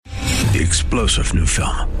the explosive new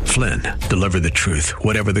film, Flynn, Deliver the Truth,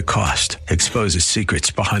 Whatever the Cost, exposes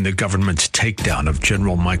secrets behind the government's takedown of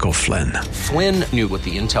General Michael Flynn. Flynn knew what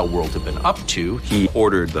the intel world had been up to. He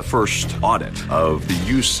ordered the first audit of the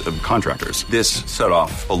use of contractors. This set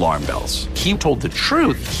off alarm bells. He told the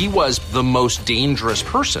truth. He was the most dangerous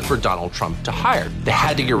person for Donald Trump to hire. They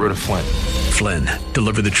had to get rid of Flynn. Flynn,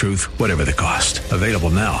 Deliver the Truth, Whatever the Cost. Available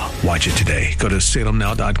now. Watch it today. Go to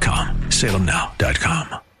salemnow.com.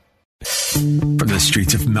 salemnow.com. From the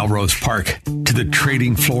streets of Melrose Park to the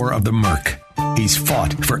trading floor of the Merc, he's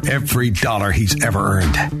fought for every dollar he's ever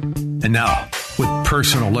earned. And now, with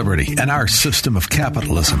personal liberty and our system of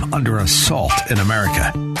capitalism under assault in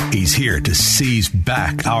America, he's here to seize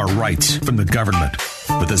back our rights from the government.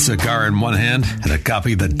 With a cigar in one hand and a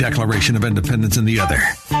copy of the Declaration of Independence in the other,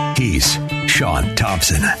 he's Sean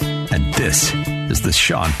Thompson. And this is the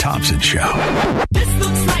Sean Thompson Show. This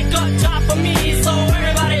looks like a job for me, so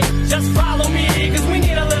everybody just follow me, because we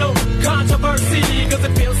need a little controversy, because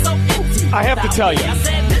it feels so empty. I have to tell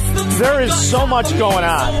you, there is so much going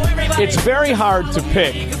on. It's very hard to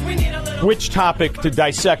pick which topic to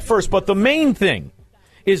dissect first, but the main thing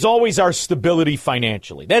is always our stability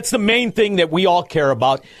financially. That's the main thing that we all care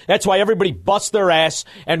about. That's why everybody busts their ass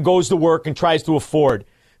and goes to work and tries to afford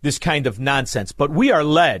this kind of nonsense. But we are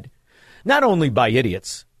led not only by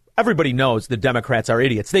idiots. Everybody knows the Democrats are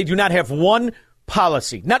idiots. They do not have one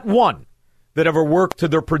policy, not one, that ever worked to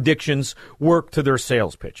their predictions, worked to their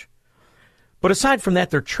sales pitch. But aside from that,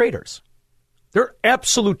 they're traitors. They're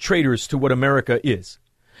absolute traitors to what America is.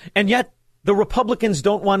 And yet, the Republicans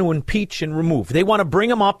don't want to impeach and remove. They want to bring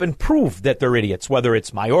them up and prove that they're idiots, whether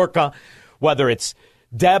it's Mayorkas, whether it's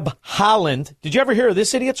Deb Haaland. Did you ever hear of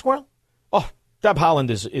this idiot squirrel? Oh, Deb Haaland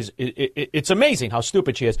it's amazing how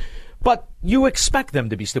stupid she is. But you expect them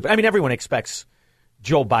to be stupid. I mean, everyone expects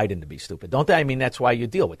Joe Biden to be stupid, don't they? I mean, that's why you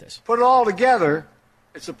deal with this. Put it all together,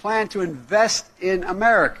 it's a plan to invest in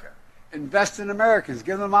America, invest in Americans,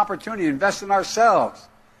 give them opportunity, invest in ourselves.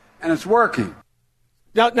 And it's working.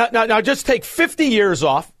 Now, just take 50 years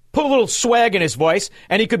off, put a little swag in his voice,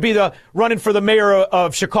 and he could be running for the mayor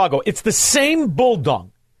of Chicago. It's the same bulldog,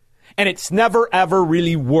 and it's never, ever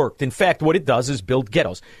really worked. In fact, what it does is build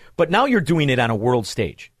ghettos. But now you're doing it on a world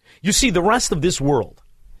stage. You see, the rest of this world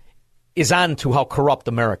is on to how corrupt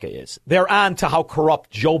America is. They're on to how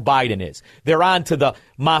corrupt Joe Biden is. They're on to the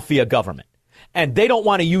mafia government. And they don't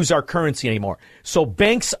want to use our currency anymore. So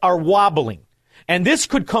banks are wobbling. And this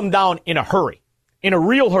could come down in a hurry. In a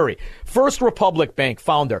real hurry. First Republic Bank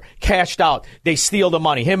founder cashed out. They steal the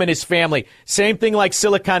money. Him and his family. Same thing like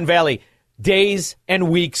Silicon Valley. Days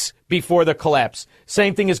and weeks before the collapse.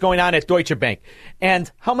 Same thing is going on at Deutsche Bank.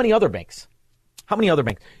 And how many other banks? How many other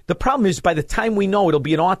banks? The problem is by the time we know, it'll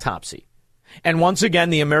be an autopsy. And once again,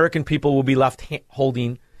 the American people will be left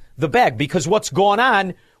holding the bag. Because what's going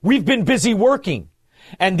on, we've been busy working.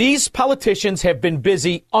 And these politicians have been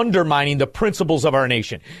busy undermining the principles of our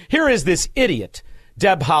nation. Here is this idiot,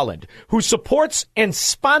 Deb Haaland, who supports and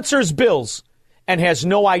sponsors bills and has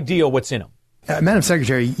no idea what's in them. Madam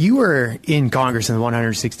Secretary, you were in Congress in the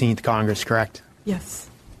 116th Congress, correct? Yes.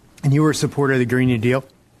 And you were a supporter of the Green New Deal?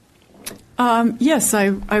 Yes, I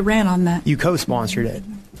ran on that. You co-sponsored it?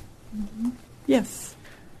 Yes.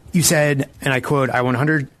 You said, and I quote, I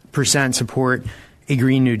 100% support a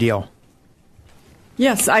Green New Deal.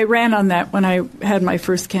 Yes, I ran on that when I had my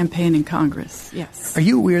first campaign in Congress. Yes. Are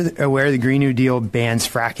you aware the Green New Deal bans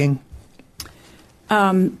fracking?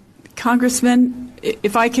 Congressman,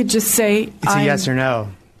 if I could just say... It's a yes or no.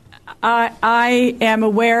 I am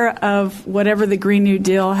aware of whatever the Green New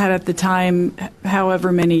Deal had at the time,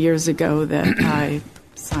 however many years ago that I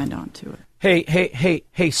signed on to it.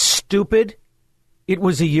 Hey, stupid. It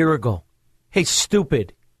was a year ago. Hey,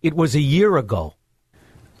 stupid. It was a year ago.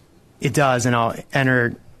 It does, and I'll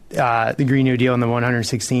enter the Green New Deal in the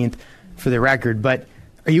 116th for the record. But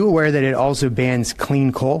are you aware that it also bans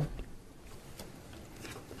clean coal?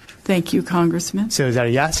 Thank you, Congressman. So is that a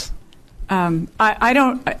yes? I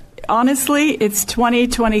don't... Honestly, it's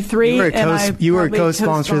 2023. You were a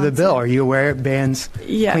co-sponsor of the bill. Are you aware it bans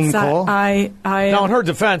clean coal? Now, in her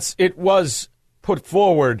defense, it was put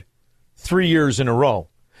forward 3 years in a row.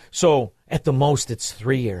 So at the most, it's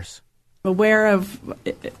 3 years. Aware of,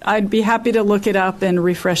 I'd be happy to look it up and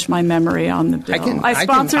refresh my memory on the bill. I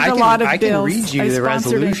sponsored a lot of bills. I can read you the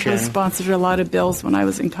resolution. I sponsored a lot of bills when I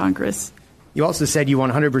was in Congress. You also said you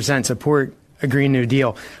 100% support a Green New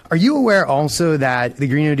Deal. Are you aware also that the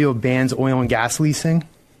Green New Deal bans oil and gas leasing?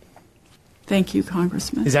 Thank you,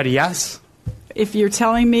 Congressman. Is that a yes? If you're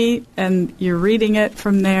telling me and you're reading it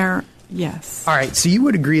from there, yes. All right. So you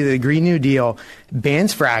would agree that the Green New Deal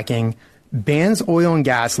bans fracking, bans oil and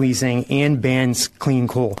gas leasing and bans clean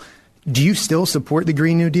coal. Do you still support the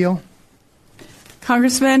Green New Deal?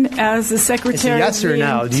 Congressman, as the Secretary it's a yes of the or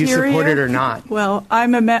no. Interior, do you support it or not? Well, I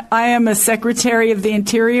am a Secretary of the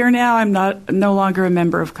Interior now. I'm no longer a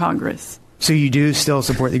member of Congress. So you do still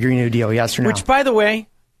support the Green New Deal, yes or no? Which, by the way,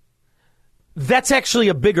 that's actually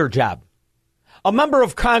a bigger job. A member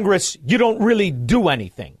of Congress, you don't really do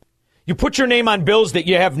anything. You put your name on bills that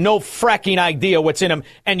you have no fracking idea what's in them,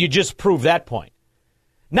 and you just prove that point.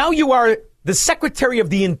 Now you are the Secretary of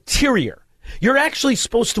the Interior. You're actually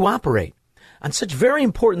supposed to operate on such very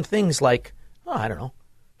important things like, I don't know,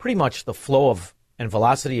 pretty much the flow of and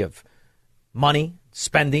velocity of money,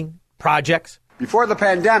 spending, projects. Before the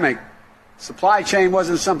pandemic, supply chain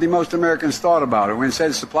wasn't something most Americans thought about. And when it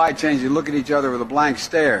said supply chains, you look at each other with a blank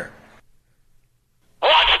stare.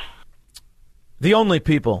 The only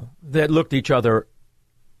people that looked at each other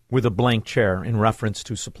with a blank chair in reference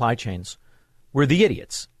to supply chains were the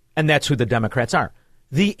idiots. And that's who the Democrats are.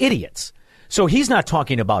 The idiots. So he's not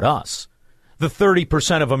talking about us, the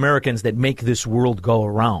 30% of Americans that make this world go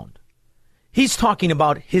around. He's talking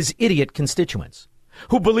about his idiot constituents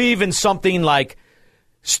who believe in something like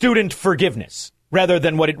student forgiveness rather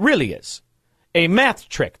than what it really is. A math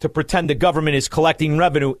trick to pretend the government is collecting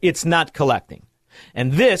revenue it's not collecting.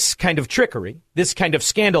 And this kind of trickery, this kind of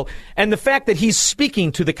scandal, and the fact that he's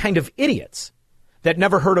speaking to the kind of idiots that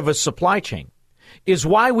never heard of a supply chain is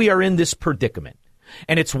why we are in this predicament.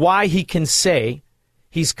 And it's why he can say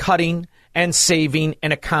he's cutting and saving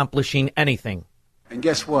and accomplishing anything. And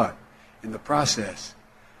guess what? In the process,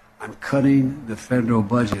 I'm cutting the federal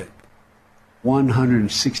budget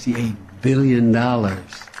 $168 billion.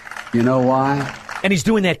 You know why? And he's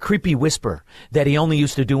doing that creepy whisper that he only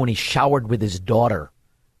used to do when he showered with his daughter.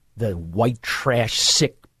 The white trash,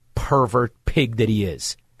 sick, pervert pig that he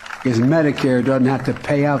is. Because Medicare doesn't have to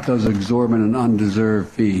pay out those exorbitant, undeserved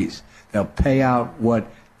fees. They'll pay out what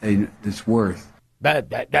it's worth.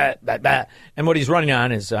 And what he's running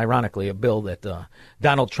on is, ironically, a bill that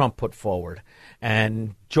Donald Trump put forward.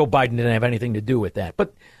 And Joe Biden didn't have anything to do with that.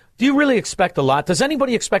 But do you really expect a lot? Does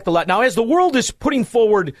anybody expect a lot? Now, as the world is putting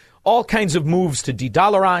forward all kinds of moves to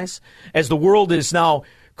de-dollarize, as the world is now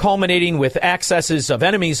culminating with accesses of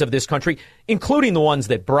enemies of this country, including the ones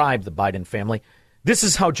that bribe the Biden family, this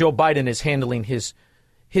is how Joe Biden is handling his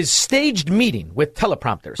staged meeting with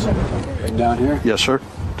teleprompters. Right down here? Yes, sir.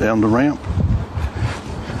 Down the ramp.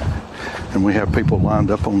 And we have people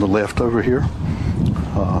lined up on the left over here.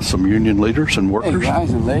 Some union leaders and workers. Hey,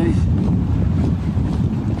 guys and ladies.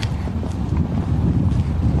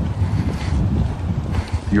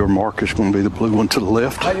 Your mark is going to be the blue one to the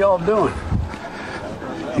left. How y'all doing?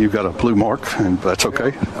 You've got a blue mark, and that's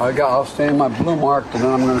okay. I'll stay in my blue mark, and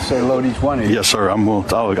then I'm going to say hello to each one of you. Yes, sir.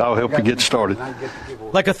 I'll help you get started.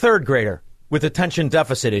 Like a third grader with attention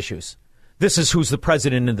deficit issues. This is who's the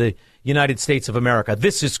president of the United States of America.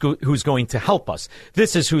 This is who's going to help us.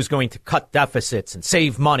 This is who's going to cut deficits and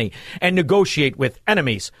save money and negotiate with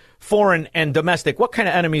enemies, foreign and domestic. What kind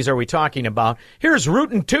of enemies are we talking about? Here's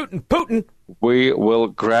Rootin' Tootin' Putin. We will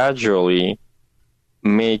gradually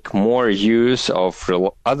make more use of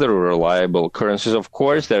other reliable currencies. Of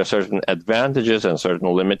course, there are certain advantages and certain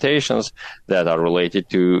limitations that are related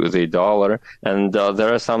to the dollar, and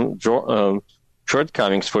there are some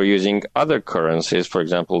shortcomings for using other currencies, for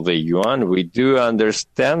example, the yuan. We do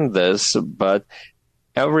understand this, but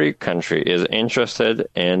every country is interested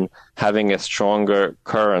in having a stronger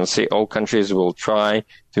currency. All countries will try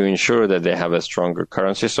to ensure that they have a stronger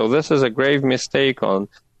currency. So this is a grave mistake on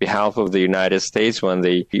behalf of the United States when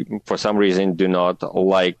they, for some reason, do not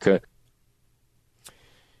like.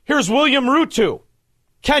 Here's William Ruto,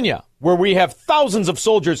 Kenya, where we have thousands of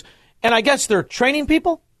soldiers, and I guess they're training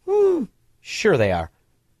people? Sure they are.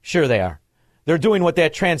 Sure they are. They're doing what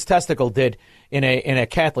that trans testicle did in a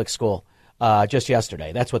Catholic school just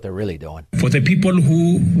yesterday. That's what they're really doing. For the people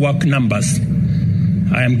who work numbers,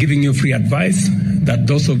 I am giving you free advice that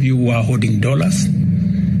those of you who are holding dollars,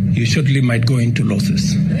 you surely might go into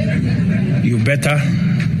losses. You better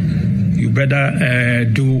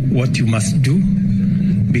do what you must do,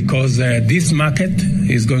 because this market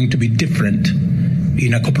is going to be different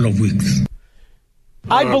in a couple of weeks.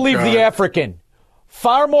 I believe the African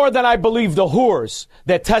far more than I believe the whores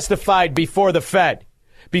that testified before the Fed,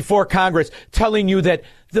 before Congress, telling you that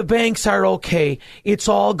the banks are okay. It's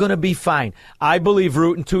all going to be fine. I believe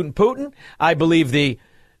Rootin' Tootin' Putin. I believe the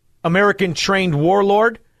American-trained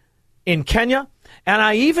warlord in Kenya. And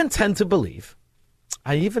I even tend to believe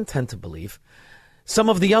some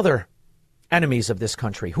of the other enemies of this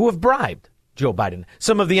country who have bribed Joe Biden.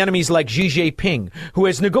 Some of the enemies like Xi Jinping, who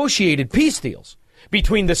has negotiated peace deals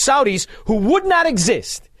between the Saudis, who would not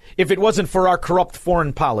exist if it wasn't for our corrupt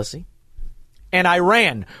foreign policy, and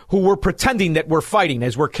Iran, who were pretending that we're fighting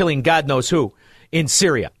as we're killing God knows who in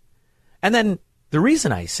Syria. And then the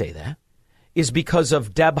reason I say that is because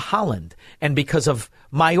of Deb Haaland and because of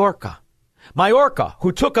Mayorkas. Mayorkas,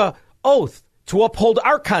 who took an oath to uphold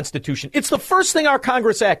our Constitution. It's the first thing our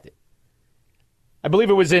Congress acted. I believe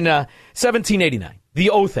it was in 1789,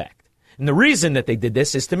 the Oath Act. And the reason that they did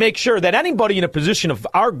this is to make sure that anybody in a position of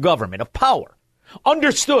our government, of power,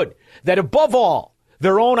 understood that above all,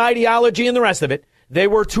 their own ideology and the rest of it, they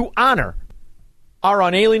were to honor our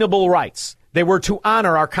unalienable rights. They were to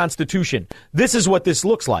honor our Constitution. This is what this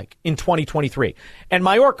looks like in 2023. And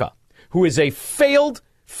Mayorkas, who is a failed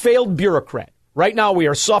bureaucrat. Right now we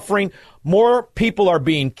are suffering. More people are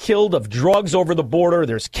being killed of drugs over the border.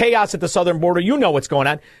 There's chaos at the southern border. You know what's going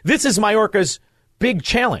on. This is Mayorkas' big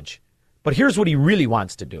challenge. But here's what he really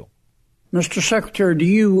wants to do. Mr. Secretary, do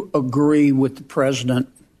you agree with the president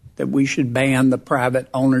that we should ban the private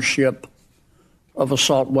ownership of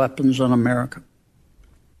assault weapons in America?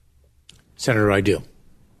 Senator, I do.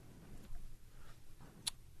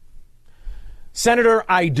 Senator,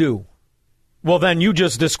 I do. Well, then you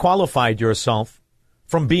just disqualified yourself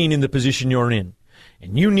from being in the position you're in.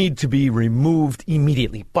 And you need to be removed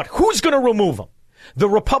immediately. But who's going to remove them? The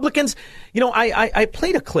Republicans? You know, I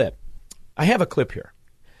played a clip. I have a clip here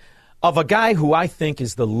of a guy who I think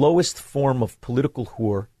is the lowest form of political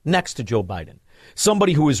whore next to Joe Biden.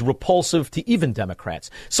 Somebody who is repulsive to even Democrats.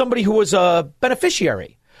 Somebody who was a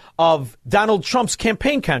beneficiary of Donald Trump's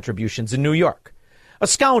campaign contributions in New York. A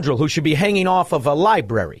scoundrel who should be hanging off of a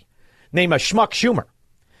library named a Schmuck Schumer.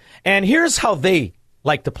 And here's how they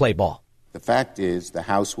like to play ball. The fact is the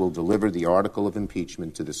House will deliver the article of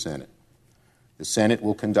impeachment to the Senate. The Senate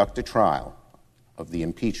will conduct a trial of the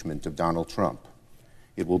impeachment of Donald Trump.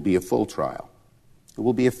 It will be a full trial. It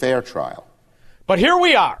will be a fair trial. But here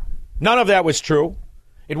we are. None of that was true.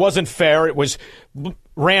 It wasn't fair. It was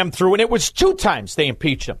rammed through, and it was 2 times they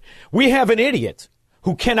impeached him. We have an idiot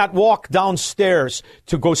who cannot walk downstairs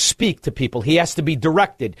to go speak to people. He has to be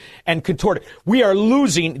directed and contorted. We are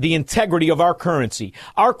losing the integrity of our currency.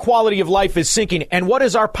 Our quality of life is sinking. And what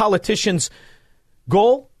is our politicians'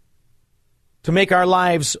 goal? To make our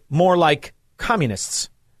lives more like communists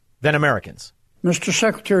than Americans. Mr.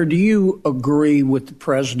 Secretary, do you agree with the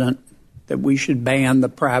president that we should ban the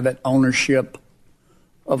private ownership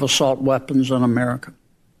of assault weapons in America?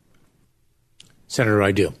 Senator,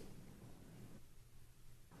 I do.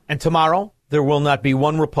 And tomorrow, there will not be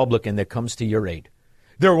one Republican that comes to your aid.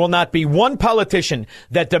 There will not be one politician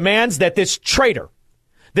that demands that this traitor,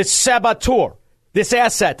 this saboteur, this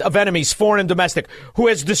asset of enemies, foreign and domestic, who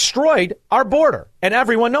has destroyed our border, and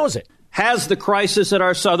everyone knows it. Has the crisis at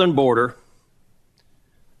our southern border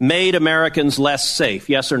made Americans less safe,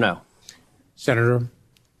 yes or no? Senator,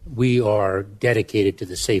 we are dedicated to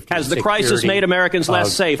the safety. Has the crisis made Americans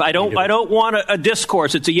less safe? I don't want a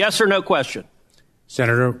discourse. It's a yes or no question.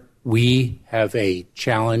 Senator, we have a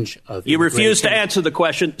challenge of You refuse to answer the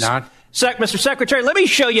question. Mr. Secretary, let me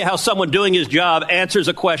show you how someone doing his job answers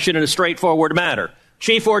a question in a straightforward manner.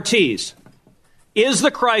 Chief Ortiz, is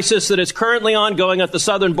the crisis that is currently ongoing at the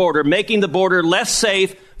southern border making the border less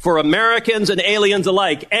safe for Americans and aliens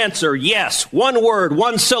alike? Answer, yes. 1 word,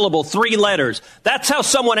 1 syllable, 3 letters. That's how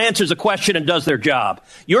someone answers a question and does their job.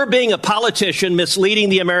 You're being a politician misleading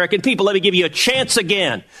the American people. Let me give you a chance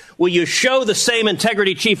again. Will you show the same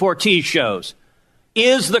integrity Chief Ortiz shows?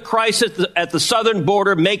 Is the crisis at the southern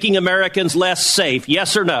border making Americans less safe?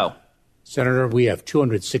 Yes or no? Senator, we have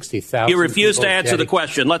 260,000. You refuse to answer the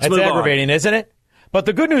question. Let's move on. That's aggravating, isn't it? But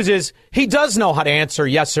the good news is he does know how to answer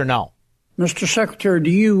yes or no. Mr. Secretary, do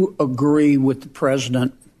you agree with the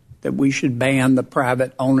president that we should ban the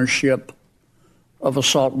private ownership of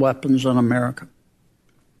assault weapons in America?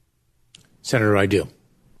 Senator, I do.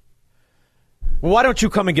 Well, why don't you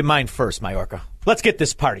come and get mine first, Mayorkas? Let's get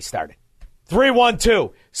this party started.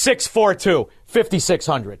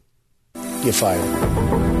 312-642-5600. You're fired.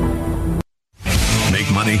 Make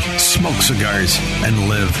money, smoke cigars, and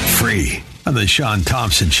live free on The Sean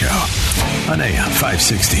Thompson Show on AM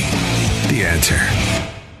 560. The Answer.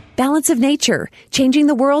 Balance of Nature, changing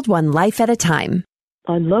the world one life at a time.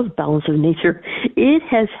 I love Balance of Nature. It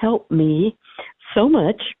has helped me so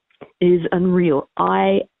much. It is unreal.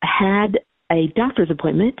 I had a doctor's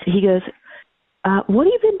appointment. He goes, what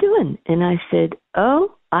have you been doing? And I said,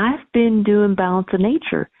 I've been doing Balance of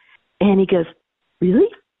Nature. And he goes, really?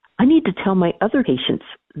 I need to tell my other patients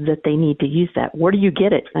that they need to use that. Where do you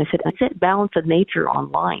get it? And I said Balance of Nature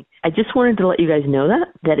online. I just wanted to let you guys know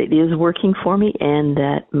that it is working for me and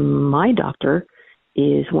that my doctor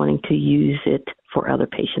is wanting to use it for other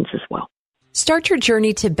patients as well. Start your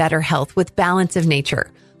journey to better health with Balance of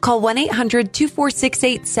Nature. Call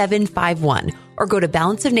 1-800-246-8751 or go to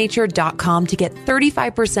balanceofnature.com to get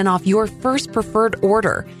 35% off your first preferred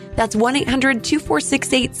order. That's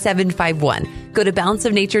 1-800-246-8751. Go to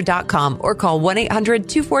balanceofnature.com or call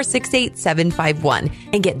 1-800-246-8751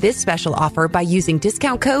 and get this special offer by using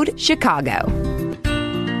discount code Chicago.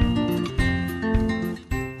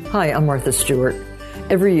 Hi, I'm Martha Stewart.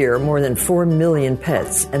 Every year, more than 4 million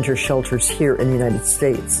pets enter shelters here in the United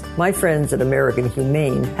States. My friends at American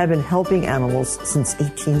Humane have been helping animals since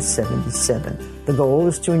 1877. The goal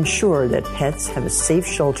is to ensure that pets have a safe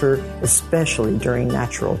shelter, especially during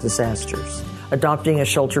natural disasters. Adopting a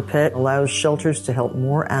shelter pet allows shelters to help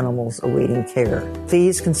more animals awaiting care.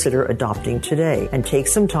 Please consider adopting today and take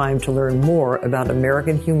some time to learn more about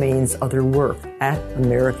American Humane's other work at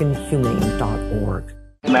americanhumane.org.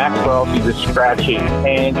 Maxwell, he was scratching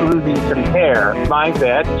and losing some hair. My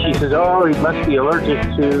vet, she says, oh, he must be allergic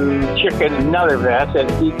to chicken. Another vet said,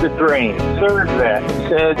 eat the drain. Third vet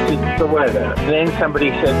said, it's the weather. Then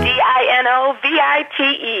somebody said,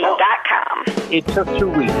 DINOVITE.com. It took 2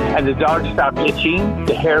 weeks, and the dog stopped itching.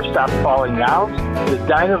 The hair stopped falling out. The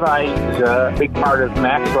Dinovite is a big part of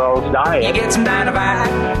Maxwell's diet. You get some Dinovite,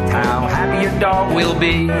 how happy your dog will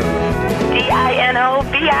be.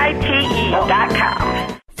 DINOVITE.com.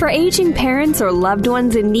 For aging parents or loved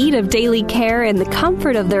ones in need of daily care in the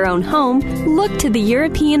comfort of their own home, look to the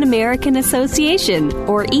European American Association,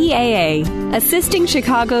 or EAA, assisting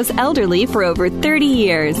Chicago's elderly for over 30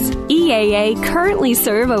 years. EAA currently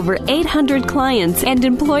serve over 800 clients and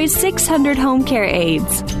employs 600 home care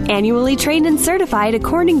aides, annually trained and certified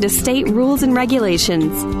according to state rules and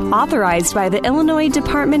regulations, authorized by the Illinois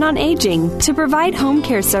Department on Aging to provide home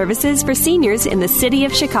care services for seniors in the city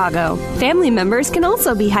of Chicago. Family members can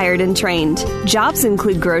also be hired and trained. Jobs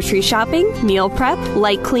include grocery shopping, meal prep,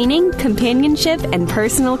 light cleaning, companionship, and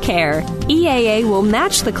personal care. EAA will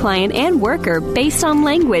match the client and worker based on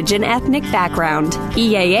language and ethnic background.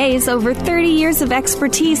 EAA's over 30 years of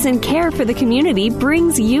expertise in care for the community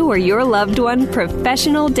brings you or your loved one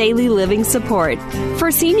professional daily living support.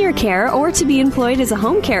 For senior care or to be employed as a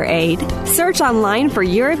home care aide, search online for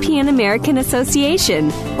European American Association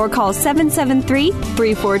or call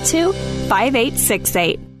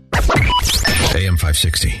 773-342-5868. AM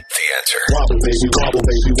 560. The Answer.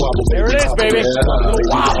 There it is, baby.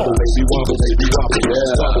 Wobble.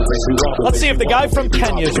 Let's see if the guy from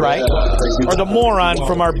Kenya is right or the moron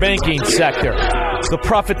from our banking sector, the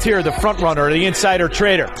profiteer, the front runner, or the insider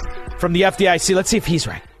trader from the FDIC. Let's see if he's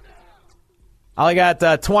right. I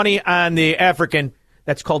got 20 on the African.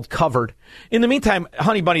 That's called covered. In the meantime,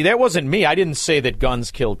 Honey Bunny, that wasn't me. I didn't say that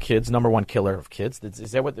guns kill kids, number one killer of kids.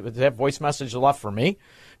 Is that voice message left for me?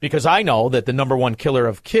 Because I know that the number one killer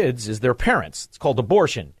of kids is their parents. It's called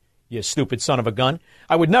abortion, you stupid son of a gun.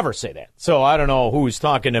 I would never say that. So I don't know who's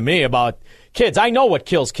talking to me about kids. I know what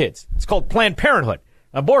kills kids. It's called Planned Parenthood,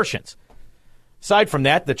 abortions. Aside from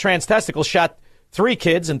that, the trans testicle shot 3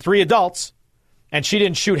 kids and 3 adults, and she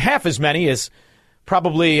didn't shoot half as many as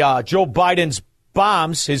probably Joe Biden's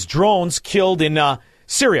bombs, his drones killed in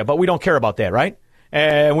Syria. But we don't care about that, right?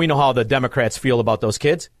 And we know how the Democrats feel about those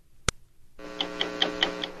kids.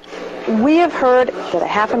 We have heard that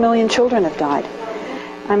 500,000 children have died.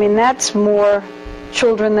 I mean, that's more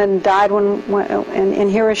children than died in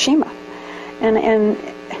Hiroshima. And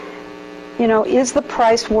you know, is the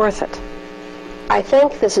price worth it? I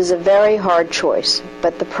think this is a very hard choice,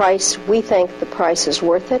 but we think the price is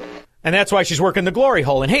worth it. And that's why she's working the glory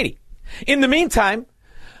hole in Haiti. In the meantime,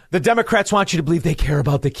 the Democrats want you to believe they care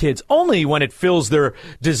about the kids only when it fills their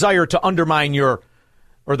desire to undermine the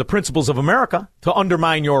principles of America, to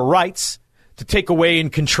undermine your rights, to take away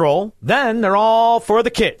and control. Then they're all for the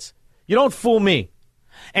kids. You don't fool me.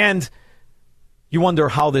 And you wonder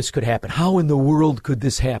how this could happen. How in the world could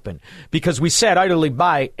this happen? Because we sat idly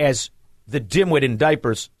by as the dimwit in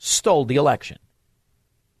diapers stole the election.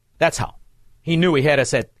 That's how. He knew he had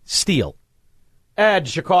us at steal. Ed,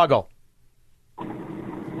 Chicago.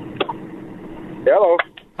 Hello.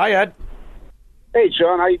 Hi, Ed. Hey,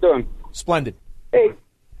 Sean. How you doing? Splendid. Hey,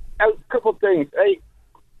 a couple things. Hey,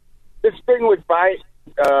 this thing with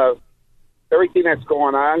everything that's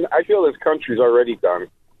going on, I feel this country's already done.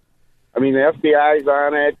 I mean, the FBI's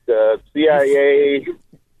on it, the CIA.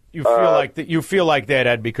 You feel like that,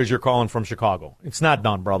 Ed, because you're calling from Chicago. It's not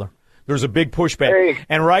done, brother. There's a big pushback. Hey,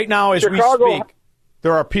 and right now, as Chicago, we speak,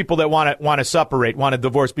 there are people that want to separate, want to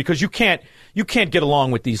divorce, because you can't get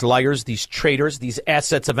along with these liars, these traitors, these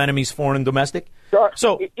assets of enemies, foreign and domestic.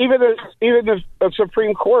 So even the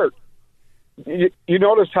Supreme Court, you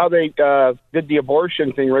notice how they did the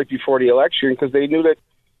abortion thing right before the election because they knew that,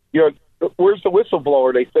 where's the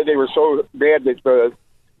whistleblower? They said they were so bad that the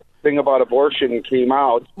thing about abortion came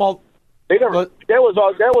out. Well, they never. That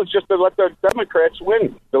was just to let the Democrats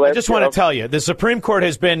win. I just want to tell you, the Supreme Court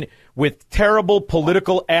has been with terrible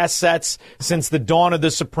political assets since the dawn of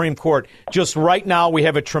the Supreme Court. Just right now, we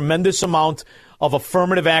have a tremendous amount of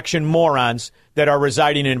affirmative action morons that are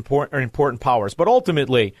residing in important powers. But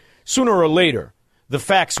ultimately, sooner or later, the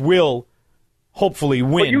facts will hopefully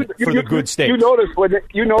win for the good states.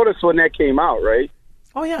 You noticed when that came out, right?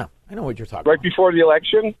 Oh yeah, I know what you're talking about. Right before the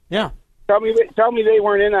election. Yeah. Tell me they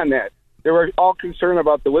weren't in on that. They were all concerned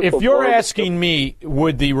about the whistleblower. If you're asking me,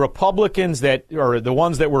 would the Republicans or the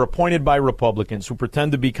ones that were appointed by Republicans who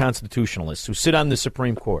pretend to be constitutionalists, who sit on the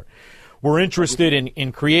Supreme Court, were interested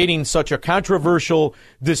in creating such a controversial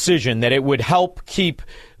decision that it would help keep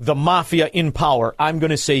the mafia in power, I'm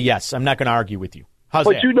going to say yes. I'm not going to argue with you. How's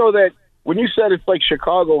that? But you know that when you said it's like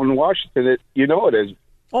Chicago and Washington, you know it is.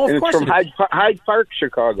 Oh, of course it's from Hyde Park,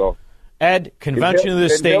 Chicago. Ed, Convention of the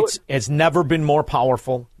States has never been more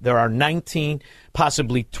powerful. There are 19,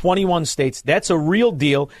 possibly 21 states. That's a real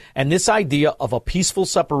deal, and this idea of a peaceful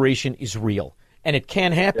separation is real, and it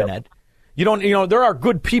can happen, Ed. There are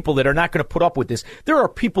good people that are not going to put up with this. There are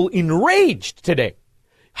people enraged today.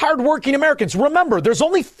 Hardworking Americans. Remember, there's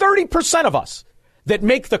only 30% of us that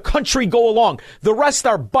make the country go along. The rest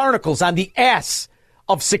are barnacles on the ass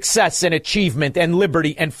of success and achievement and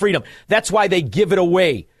liberty and freedom. That's why they give it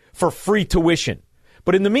away for free tuition.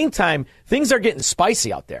 But in the meantime, things are getting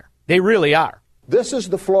spicy out there. They really are. This is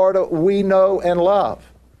the Florida we know and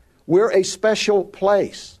love. We're a special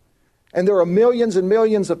place. And there are millions and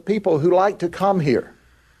millions of people who like to come here.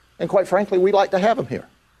 And quite frankly, we like to have them here.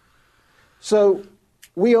 So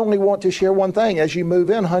we only want to share one thing as you move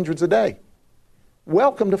in hundreds a day.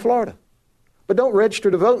 Welcome to Florida. But don't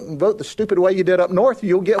register to vote and vote the stupid way you did up north.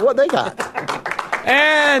 You'll get what they got.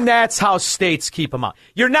 And that's how states keep them out.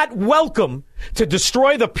 You're not welcome to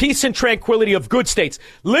destroy the peace and tranquility of good states.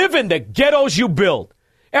 Live in the ghettos you build.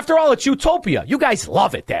 After all, it's utopia. You guys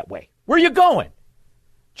love it that way. Where are you going?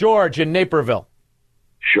 George in Naperville.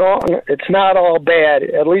 Sean, it's not all bad.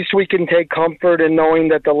 At least we can take comfort in knowing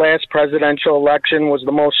that the last presidential election was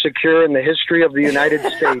the most secure in the history of the United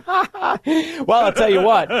States. Well, I'll tell you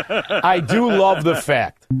what. I do love the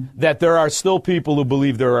fact that there are still people who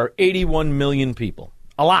believe there are 81 million people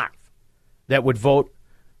alive that would vote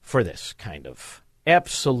for this kind of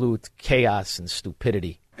absolute chaos and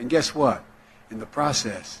stupidity. And guess what? In the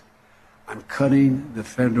process, I'm cutting the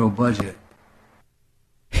federal budget.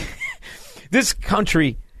 This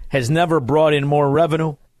country has never brought in more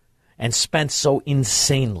revenue and spent so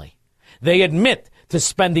insanely. They admit to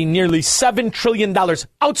spending nearly $7 trillion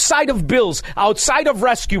outside of bills, outside of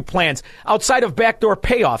rescue plans, outside of backdoor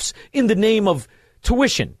payoffs in the name of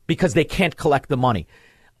tuition because they can't collect the money.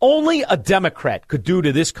 Only a Democrat could do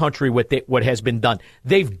to this country what has been done.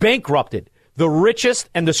 They've bankrupted the richest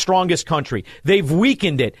and the strongest country. They've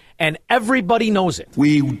weakened it, and everybody knows it.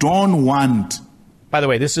 We don't want... By the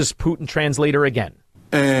way, this is Putin translator again.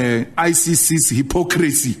 ICC's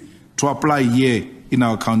hypocrisy to apply here in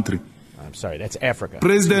our country. I'm sorry, that's Africa.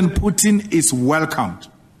 President Putin is welcomed.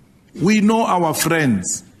 We know our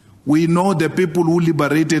friends. We know the people who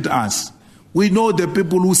liberated us. We know the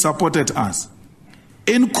people who supported us.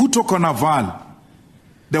 In Kutokonaval,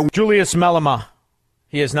 Julius Malema,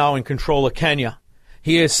 he is now in control of Kenya.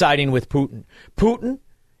 He is siding with Putin. Putin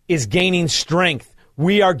is gaining strength.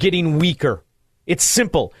 We are getting weaker. It's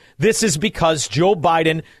simple. This is because Joe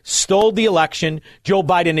Biden stole the election. Joe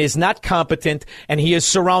Biden is not competent, and he is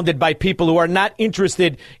surrounded by people who are not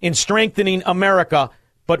interested in strengthening America,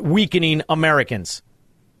 but weakening Americans.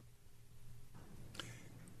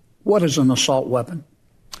 What is an assault weapon?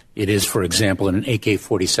 It is, for example, an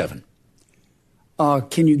AK-47.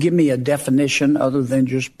 Can you give me a definition other than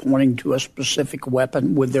just pointing to a specific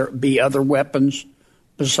weapon? Would there be other weapons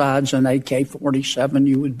besides an AK-47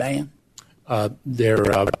 you would ban? There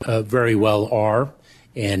very well are.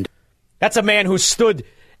 And that's a man who stood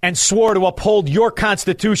and swore to uphold your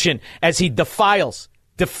Constitution as he defiles,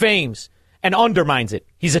 defames, and undermines it.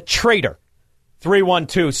 He's a traitor.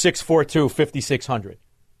 312-642-5600.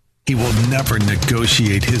 He will never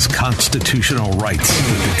negotiate his constitutional rights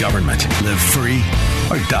with the government. Live free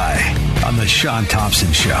or die on the Sean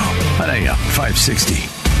Thompson Show on AM 560.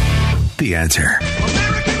 The Answer.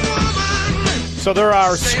 So there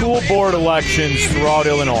are school board elections throughout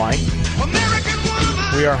Illinois.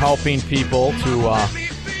 We are helping people to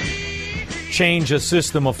change a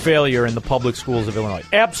system of failure in the public schools of Illinois.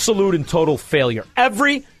 Absolute and total failure.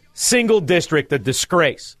 Every single district, a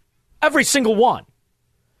disgrace. Every single one.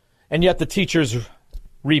 And yet the teachers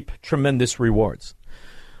reap tremendous rewards.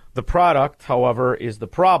 The product, however, is the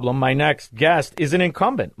problem. My next guest is an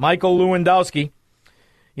incumbent, Michael Lewandowski.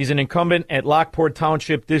 He's an incumbent at Lockport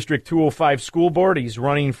Township District 205 School Board. He's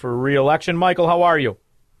running for re-election. Michael, how are you?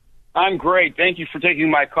 I'm great. Thank you for taking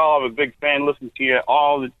my call. I'm a big fan, listen to you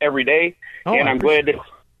every day, and I'm glad to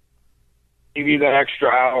give you that extra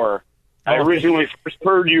hour. I originally first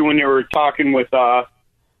heard you when you were talking with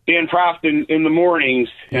Dan Proft in the mornings,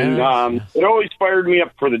 and it always fired me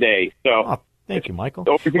up for the day. So, thank you, Michael.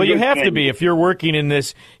 Well, you have to be if you're working in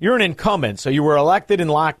this. You're an incumbent, so you were elected in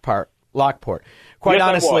Lockport. Quite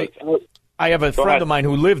honestly, I have a friend of mine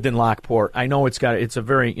who lived in Lockport. I know it's got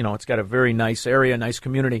a very nice area, nice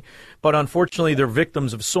community, but unfortunately, they're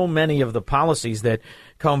victims of so many of the policies that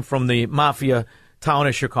come from the mafia town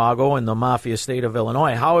of Chicago and the mafia state of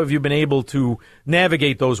Illinois. How have you been able to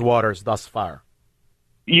navigate those waters thus far?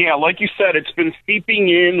 Yeah, like you said, it's been seeping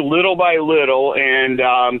in little by little,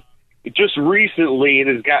 and just recently it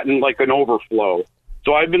has gotten like an overflow.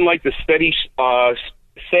 So I've been like the steady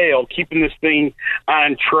sail, keeping this thing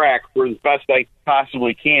on track for as best I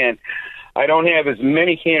possibly can. I don't have as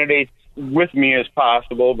many candidates with me as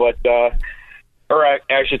possible, but or I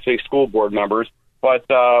should say school board members, but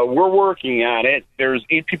we're working on it. There's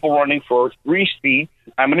 8 people running for 3 seats.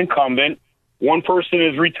 I'm an incumbent. 1 person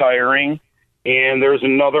is retiring, and there's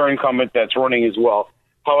another incumbent that's running as well.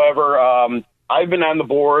 However, I've been on the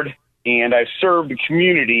board, and I've served the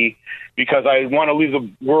community because I want to leave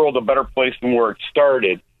the world a better place than where it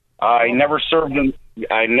started. I never served in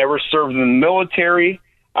the military.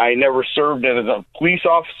 I never served as a police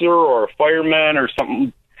officer or a fireman or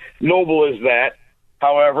something noble as that.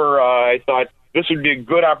 However, I thought this would be a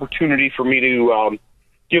good opportunity for me to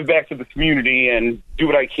give back to the community and do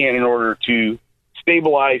what I can in order to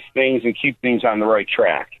stabilize things and keep things on the right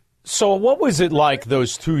track. So what was it like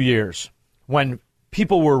those 2 years when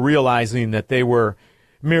people were realizing that they were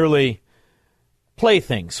merely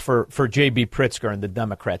playthings for J.B. Pritzker and the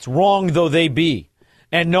Democrats, wrong though they be,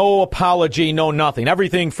 and no apology, no nothing,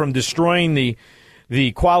 everything from destroying the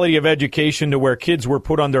quality of education to where kids were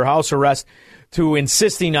put under house arrest to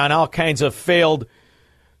insisting on all kinds of failed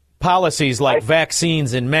policies like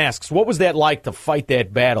vaccines and masks? What was that like to fight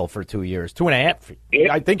that battle for 2 years,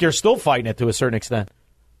 2.5? I think you're still fighting it to a certain extent.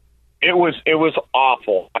 It was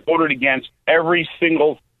awful. I voted against every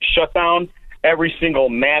single shutdown, every single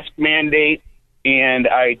mask mandate, and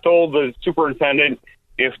I told the superintendent,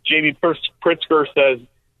 if J.B. Pritzker says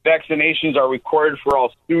vaccinations are required for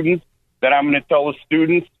all students, that I'm going to tell the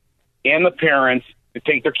students and the parents to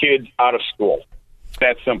take their kids out of school.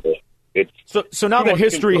 That simple. So now that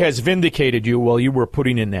history has vindicated you while you were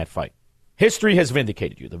putting in that fight. History has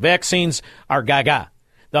vindicated you. The vaccines are gaga.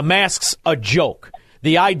 The masks, a joke.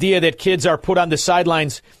 The idea that kids are put on the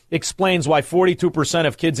sidelines explains why 42%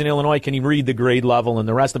 of kids in Illinois can read the grade level and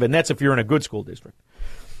the rest of it. And that's if you're in a good school district.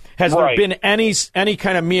 Has there been any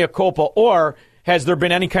kind of mea culpa, or has there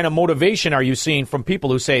been any kind of motivation are you seeing from people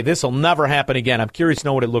who say this will never happen again? I'm curious to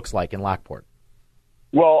know what it looks like in Lockport.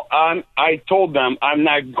 Well, I told them I'm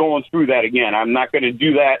not going through that again. I'm not going to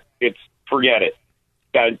do that. Forget it.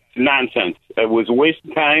 That's nonsense. It was a waste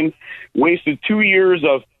of time, wasted 2 years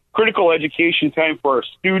of critical education time for our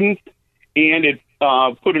students, and it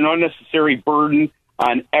put an unnecessary burden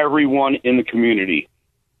on everyone in the community.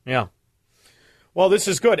 Yeah. Well, this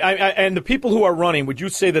is good. And the people who are running, would you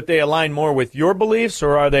say that they align more with your beliefs,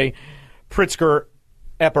 or are they Pritzker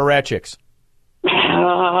apparatchiks?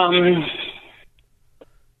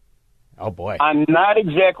 Oh, boy. I'm not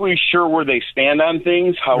exactly sure where they stand on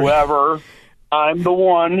things. However, I'm the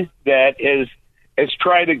one that has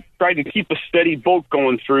tried to keep a steady boat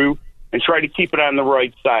going through and try to keep it on the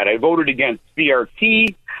right side. I voted against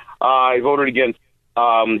CRT. I voted against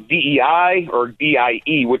DEI, or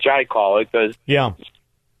DIE, which I call it, the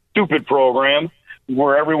stupid program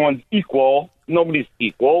where everyone's equal. Nobody's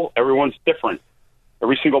equal. Everyone's different.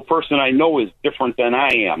 Every single person I know is different than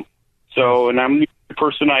I am. So, and I'm the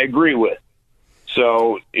person I agree with.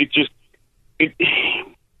 So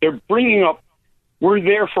they're bringing up, we're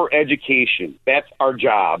there for education. That's our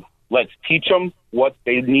job. Let's teach them what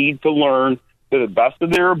they need to learn to the best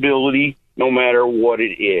of their ability, no matter what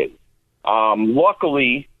it is.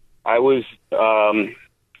 Luckily, I was at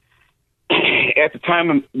the time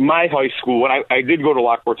of my high school, when I did go to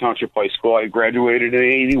Lockport Township High School. I graduated in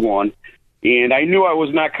 1981, and I knew I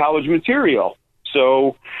was not college material.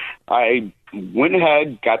 So I went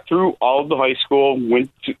ahead, got through all of the high school,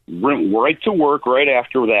 went right to work right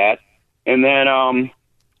after that. And then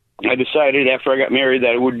I decided after I got married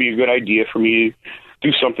that it would be a good idea for me to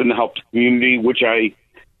do something to help the community, which I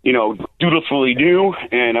dutifully do.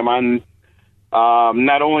 And I'm on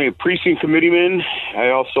not only a precinct committeeman, I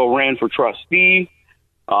also ran for trustee.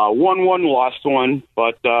 Won one, lost one,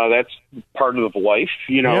 but that's part of life.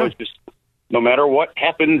 It's just no matter what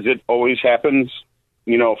happens, it always happens,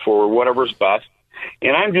 for whatever's best.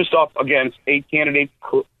 And I'm just up against 8 candidates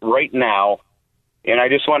right now. And I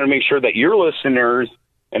just want to make sure that your listeners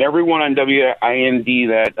and everyone on WIND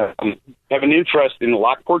that have an interest in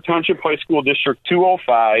Lockport Township High School District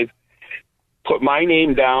 205, put my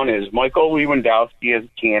name down as Michael Lewandowski as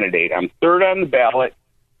a candidate. I'm third on the ballot,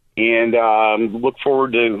 and look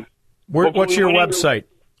forward to... What's your website?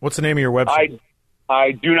 What's the name of your website?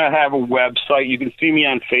 I do not have a website. You can see me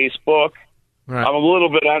on Facebook. Right. I'm a little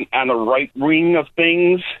bit on the right wing of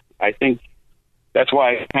things. I think that's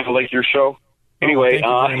why I kind of like your show. Anyway,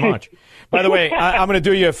 thank you very much. By the way, I'm going to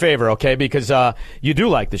do you a favor, okay? Because you do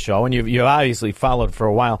like the show, and you obviously followed for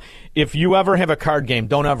a while. If you ever have a card game,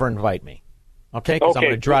 don't ever invite me, okay? Because I'm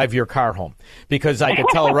going to drive your car home. Because I can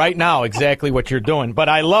tell right now exactly what you're doing. But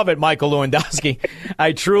I love it, Michael Lewandowski.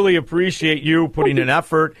 I truly appreciate you putting an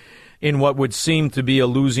effort in what would seem to be a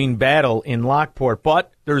losing battle in Lockport.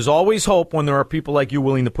 But there's always hope when there are people like you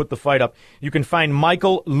willing to put the fight up. You can find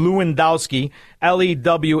Michael Lewandowski,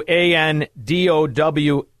 Lewandowski,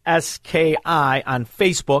 on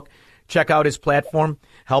Facebook. Check out his platform.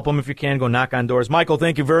 Help him if you can. Go knock on doors. Michael,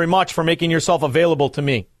 thank you very much for making yourself available to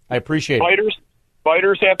me. I appreciate it.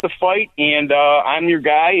 Fighters have to fight, and I'm your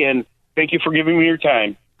guy, and thank you for giving me your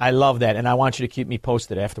time. I love that, and I want you to keep me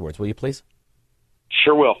posted afterwards. Will you please?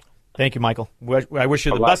 Sure will. Thank you, Michael. I wish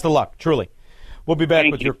you the best of luck, truly. We'll be back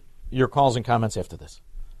with your calls and comments after this.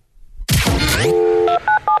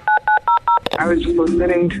 I was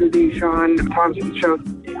listening to the Sean Thompson show.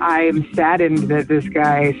 I am saddened that this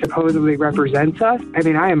guy supposedly represents us. I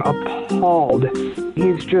mean, I am appalled.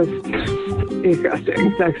 He's just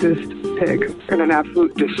disgusting, sexist pig, and an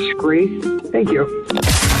absolute disgrace. Thank you.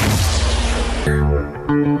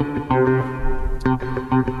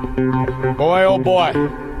 Boy, oh boy.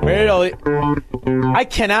 I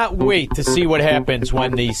cannot wait to see what happens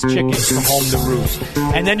when these chickens come home to roost.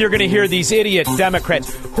 And then you're going to hear these idiot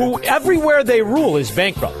Democrats who everywhere they rule is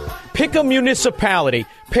bankrupt. Pick a municipality,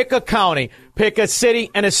 pick a county, pick a city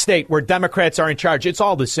and a state where Democrats are in charge. It's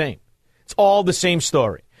all the same. It's all the same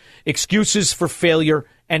story. Excuses for failure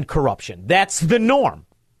and corruption. That's the norm.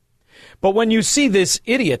 But when you see this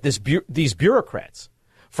idiot, these bureaucrats,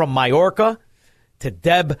 from Mayorkas to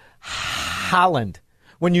Deb Haaland,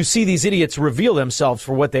 when you see these idiots reveal themselves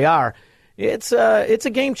for what they are, it's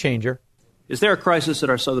a game changer. Is there a crisis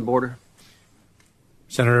at our southern border?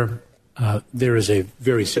 Senator, there is a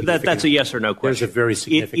very significant... That's a yes or no question. There's a very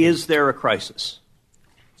significant... Is there a crisis?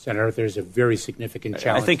 Senator, there's a very significant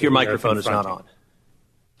challenge. I think your microphone is not on.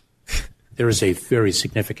 There is a very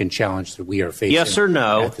significant challenge that we are facing. Yes or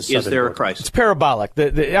no, is there a crisis? It's parabolic.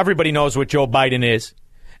 Everybody knows what Joe Biden is.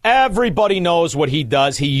 Everybody knows what he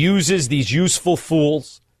does. He uses these useful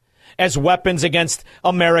fools as weapons against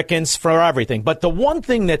Americans for everything. But the one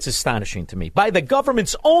thing that's astonishing to me, by the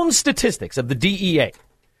government's own statistics of the DEA,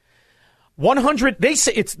 they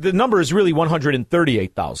say the number is really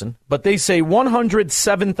 138,000, but they say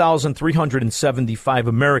 107,375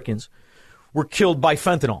 Americans were killed by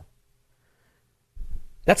fentanyl.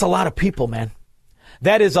 That's a lot of people, man.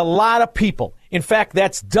 That is a lot of people. In fact,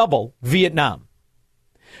 that's double Vietnam.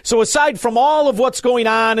 So aside from all of what's going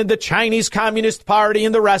on in the Chinese Communist Party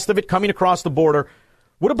and the rest of it coming across the border,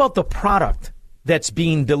 what about the product that's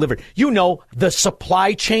being delivered? You know, the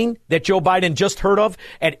supply chain that Joe Biden just heard of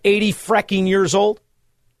at 80 fracking years old?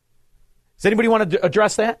 Does anybody want to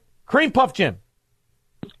address that? Cream Puff Jim.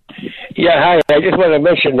 Yeah, hi. I just want to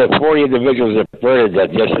mention the 40 individuals that burned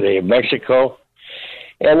that yesterday in Mexico.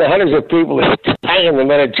 And the hundreds of people that died in the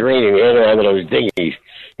Mediterranean hanging on those dinghies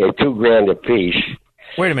at $2,000 apiece.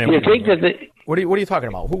 Wait a minute. You think that what are you talking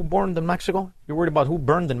about? Who burned in Mexico? You're worried about who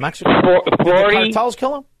burned in Mexico? 40, Did the cartels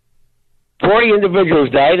kill them? 40 individuals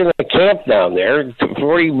died in a camp down there.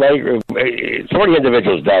 40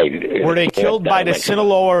 individuals died. Were they killed by the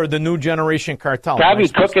Sinaloa or the New Generation cartel? Probably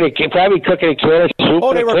cooking a can of soup.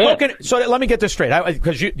 Oh, they were cooking. So let me get this straight,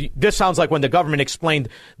 because this sounds like when the government explained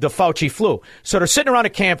the Fauci flu. So they're sitting around a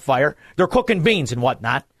campfire, they're cooking beans and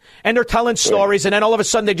whatnot, and they're telling stories, and then all of a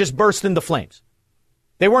sudden they just burst into flames.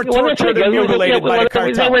 They weren't tortured and mutilated by the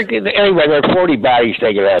cartel. Anyway, there were 40 bodies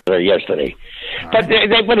taken out of there yesterday. But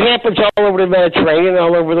what happens all over the Mediterranean,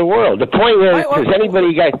 all over the world. The point is, has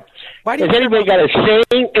anybody got a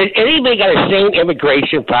sane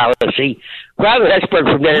immigration policy? Rather, that's burned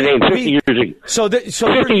from there 50 years ago. So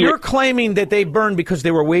you're claiming that they burned because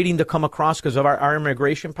they were waiting to come across because of our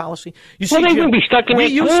immigration policy? You see, they Jim, wouldn't be stuck in we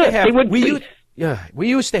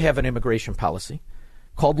used to have an immigration policy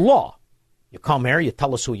called law. You come here, you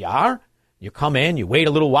tell us who you are, you come in, you wait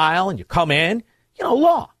a little while, and you come in,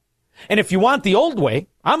 law. And if you want the old way,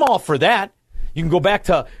 I'm all for that. You can go back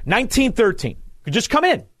to 1913. You just come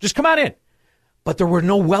in. Just come on in. But there were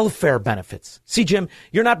no welfare benefits. See, Jim,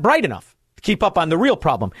 you're not bright enough to keep up on the real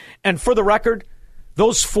problem. And for the record,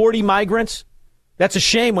 those 40 migrants, that's a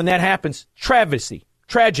shame when that happens. Travesty,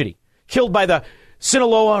 tragedy, killed by the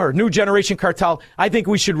Sinaloa or New Generation Cartel. I think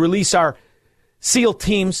we should release our SEAL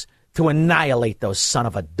teams to annihilate those son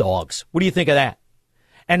of a dogs. What do you think of that?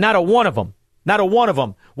 And not a one of them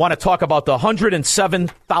want to talk about the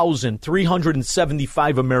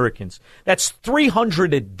 107,375 Americans. That's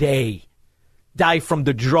 300 a day die from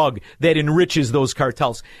the drug that enriches those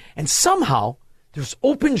cartels. And somehow there's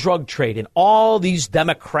open drug trade in all these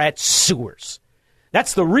Democrat sewers.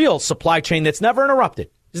 That's the real supply chain that's never interrupted.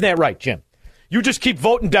 Isn't that right, Jim? You just keep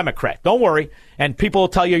voting Democrat. Don't worry. And people will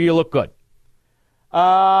tell you look good.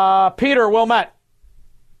 Peter Wilmette.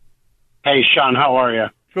 Hey, Sean, how are you?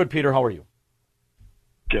 Good, Peter. How are you?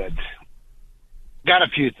 Good. Got a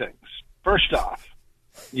few things. First off,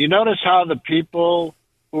 you notice how the people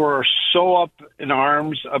who are so up in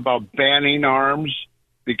arms about banning arms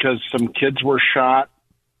because some kids were shot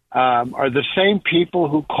are the same people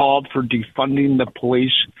who called for defunding the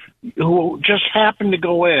police, who just happened to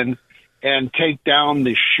go in and take down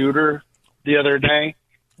the shooter the other day.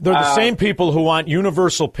 They're the same people who want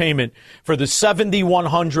universal payment for the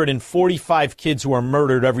 7,145 kids who are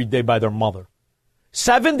murdered every day by their mother.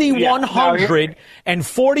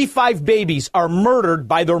 7,145 babies are murdered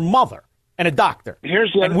by their mother and a doctor.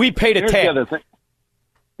 And we paid a tab.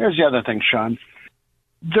 Here's the other thing, Sean.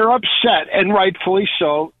 They're upset, and rightfully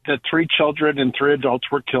so, that 3 children and 3 adults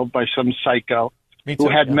were killed by some psycho who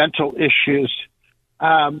had mental issues.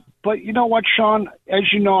 But you know what, Sean?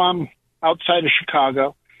 As you know, I'm outside of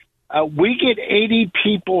Chicago. We get 80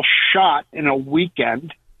 people shot in a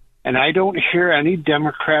weekend, and I don't hear any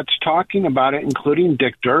Democrats talking about it, including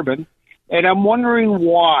Dick Durbin. And I'm wondering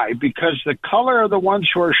why, because the color of the ones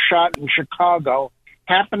who are shot in Chicago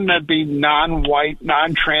happen to be non-white,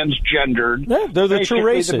 non-transgendered. Yeah, they're the true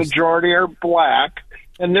racists. The majority are black,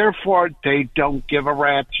 and therefore they don't give a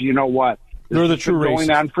rat's you know what. They're the true racists.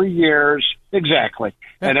 Going on for years. Exactly.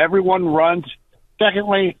 Yeah. And everyone runs.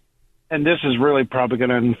 Secondly, and this is really probably going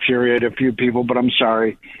to infuriate a few people, but I'm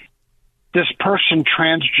sorry. This person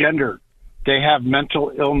transgender, they have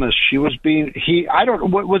mental illness. She was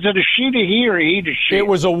was it a she to he or he to she? It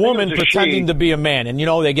was a woman pretending to be a man. And,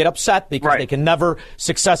 they get upset because they can never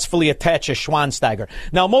successfully attach a Schwansteiger.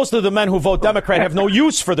 Now, most of the men who vote Democrat have no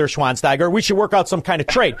use for their Schwansteiger. We should work out some kind of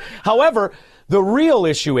trade. However, the real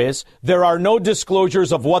issue is there are no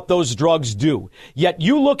disclosures of what those drugs do. Yet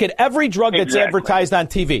you look at every drug that's advertised on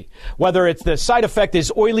TV, whether it's the side effect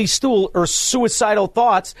is oily stool or suicidal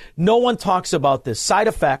thoughts, no one talks about the side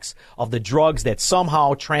effects of the drugs that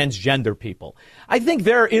somehow transgender people. I think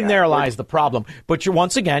in there lies the problem. But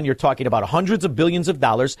once again, you're talking about hundreds of billions of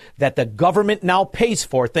dollars that the government now pays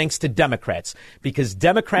for thanks to Democrats, because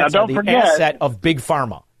Democrats are the asset of Big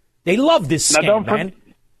Pharma. They love this scam, man.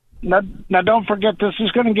 Now, don't forget, this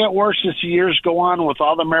is going to get worse as the years go on with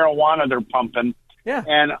all the marijuana they're pumping. Yeah.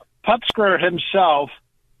 And Putzger himself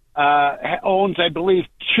owns, I believe,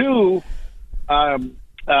 2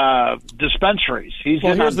 dispensaries. He's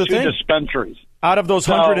in on 2 dispensaries. Out of those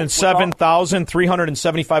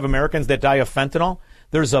 107,375 Americans that die of fentanyl,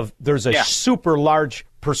 there's a super large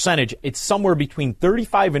percentage. It's somewhere between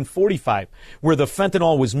 35 and 45 where the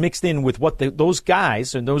fentanyl was mixed in with what those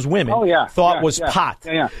guys and those women thought was pot.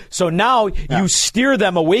 So now you steer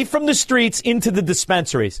them away from the streets into the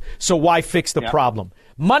dispensaries. So why fix the problem?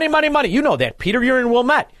 Money, money, money. You know that, Peter. You're in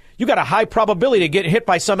Wilmette. You got a high probability to get hit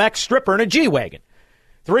by some ex-stripper in a G-Wagon.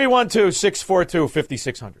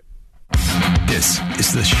 312-642-5600. This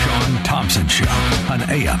is the Sean Thompson Show on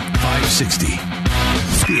AM 560.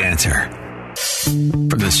 The Answer.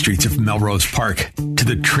 From the streets of Melrose Park to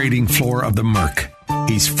the trading floor of the Merc,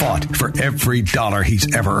 he's fought for every dollar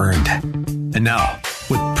he's ever earned. And now,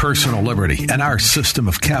 with personal liberty and our system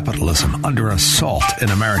of capitalism under assault in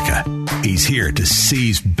America, he's here to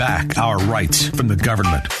seize back our rights from the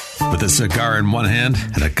government. With a cigar in one hand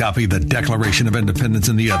and a copy of the Declaration of Independence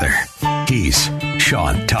in the other, He's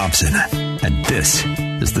Sean Thompson, and this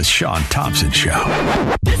is the Sean Thompson Show.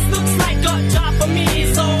 This looks like a job for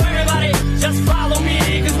me, so everybody just follow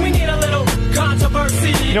me, because we need a little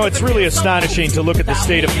controversy. You know, it's really astonishing to look at the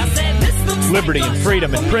state of liberty and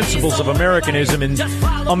freedom and principles of Americanism in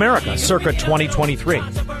America circa 2023.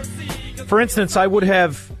 For instance, I would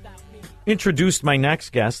have introduced my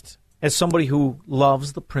next guest as somebody who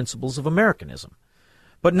loves the principles of Americanism.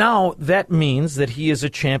 But now that means that he is a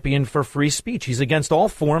champion for free speech. He's against all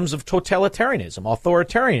forms of totalitarianism,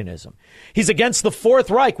 authoritarianism. He's against the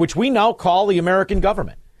Fourth Reich, which we now call the American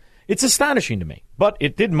government. It's astonishing to me, but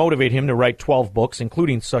it did motivate him to write 12 books,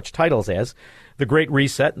 including such titles as The Great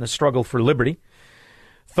Reset and the Struggle for Liberty,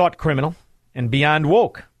 Thought Criminal, and Beyond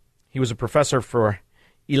Woke. He was a professor for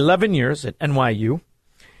 11 years at NYU,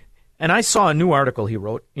 and I saw a new article he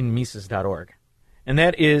wrote in Mises.org, and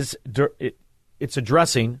that is... It's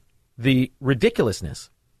addressing the ridiculousness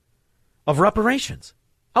of reparations.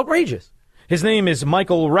 Outrageous. His name is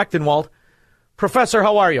Michael Rectenwald. Professor,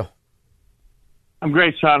 how are you? I'm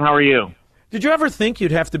great, Sean. How are you? Did you ever think you'd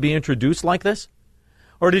have to be introduced like this?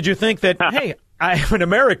 Or did you think that, hey, I'm an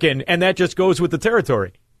American, and that just goes with the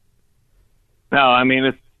territory? No, I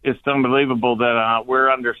mean, it's unbelievable that we're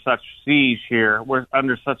under such siege here. We're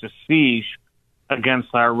under such a siege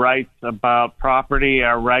against our rights about property,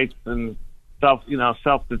 our rights and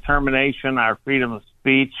self-determination, our freedom of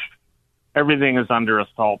speech. Everything is under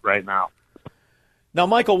assault right now. Now,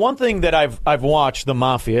 Michael, one thing that I've watched the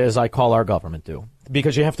mafia, as I call our government, do,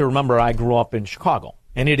 because you have to remember I grew up in Chicago,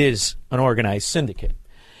 and it is an organized syndicate,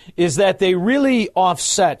 is that they really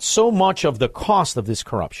offset so much of the cost of this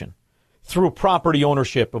corruption through property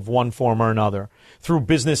ownership of one form or another, through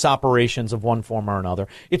business operations of one form or another.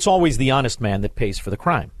 It's always the honest man that pays for the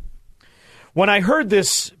crime. When I heard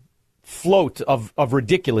this float of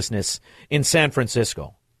ridiculousness in San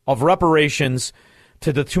Francisco, of reparations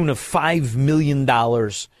to the tune of $5 million,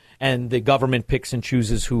 and the government picks and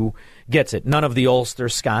chooses who gets it. None of the Ulster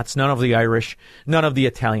Scots, none of the Irish, none of the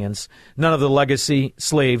Italians, none of the legacy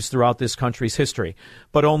slaves throughout this country's history,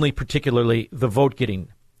 but only particularly the vote-getting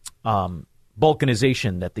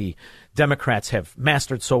balkanization that the Democrats have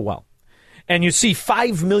mastered so well. And you see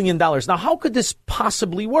 $5 million. Now, how could this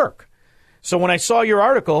possibly work? So when I saw your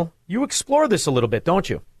article, you explore this a little bit, don't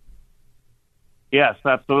you? Yes,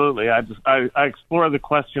 absolutely. I explore the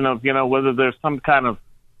question of, whether there's some kind of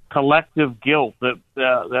collective guilt that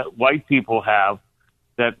white people have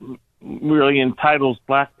that really entitles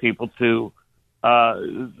black people to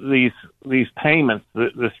these payments,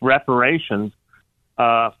 this reparations.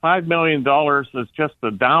 $5 million is just a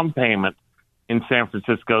down payment in San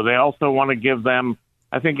Francisco. They also want to give them,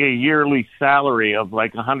 I think, a yearly salary of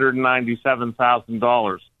like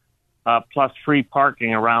 $197,000, plus free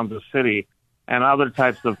parking around the city and other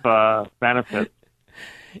types of benefits.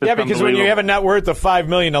 Yeah, because when you have a net worth of $5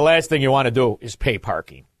 million, the last thing you want to do is pay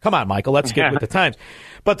parking. Come on, Michael, let's get with the times.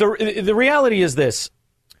 But the reality is this.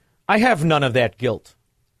 I have none of that guilt.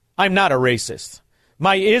 I'm not a racist.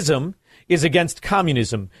 My ism is against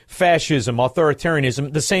communism, fascism,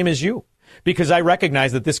 authoritarianism, the same as you, because I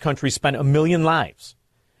recognize that this country spent 1 million lives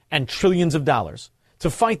and trillions of dollars to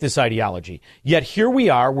fight this ideology. Yet here we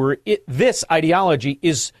are where this ideology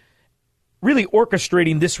is really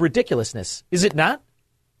orchestrating this ridiculousness. Is it not?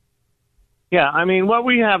 Yeah, I mean, what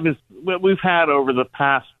we have is what we've had over the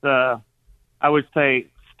past, I would say,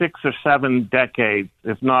 6 or 7 decades,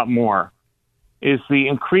 if not more, is the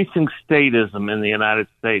increasing statism in the United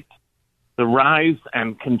States, the rise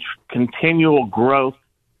and continual growth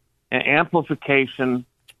and amplification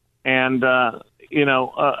and a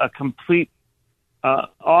complete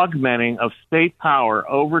augmenting of state power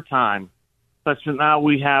over time, such that now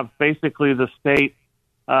we have basically the state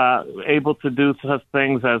able to do such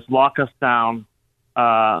things as lock us down,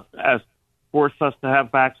 as force us to have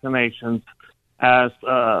vaccinations, as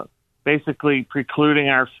basically precluding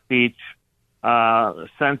our speech,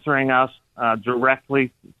 censoring us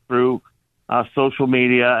directly through social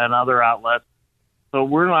media and other outlets. So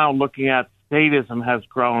we're now looking at statism has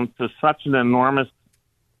grown to such an enormous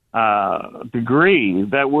degree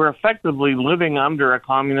that we're effectively living under a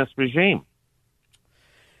communist regime.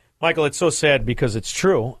 Michael, it's so sad because it's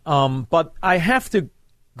true. But I have to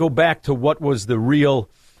go back to what was the real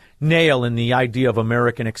nail in the idea of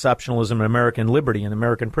American exceptionalism and American liberty and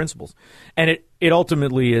American principles. And it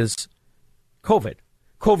ultimately is COVID.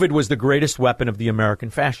 COVID was the greatest weapon of the American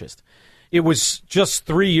fascist. It was just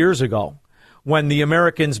 3 years ago when the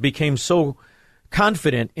Americans became so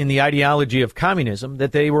confident in the ideology of communism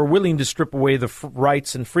that they were willing to strip away the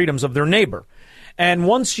rights and freedoms of their neighbor. And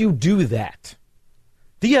once you do that,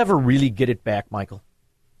 do you ever really get it back, Michael?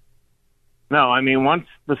 No, I mean, once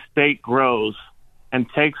the state grows and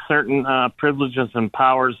takes certain privileges and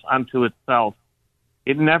powers unto itself,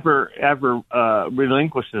 it never, ever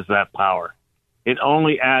relinquishes that power. It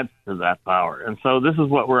only adds to that power. And so this is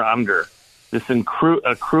what we're under, this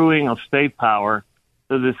accruing of state power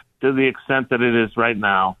to the extent that it is right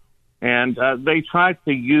now. And they try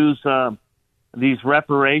to use these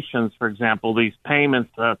reparations, for example, these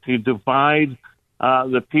payments to divide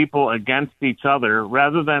the people against each other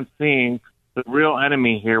rather than seeing the real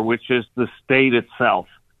enemy here, which is the state itself.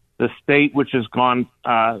 The state, which has grown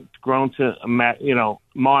to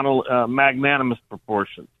magnanimous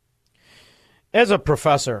proportions. As a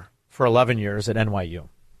professor for 11 years at NYU,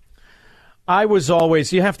 I was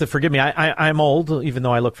always, you have to forgive me, I'm old, even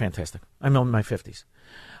though I look fantastic. I'm in my 50s.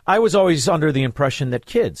 I was always under the impression that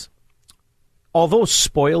kids, although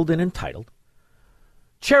spoiled and entitled,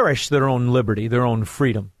 cherish their own liberty, their own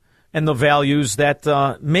freedom, and the values that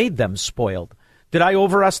made them spoiled. Did I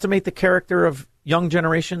overestimate the character of young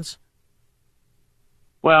generations?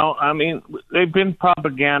 Well, I mean, they've been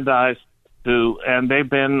propagandized too, and they've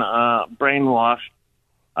been brainwashed.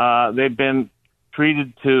 They've been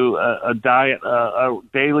treated to a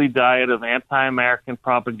daily diet of anti-American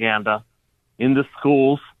propaganda in the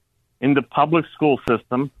schools, in the public school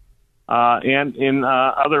system, and in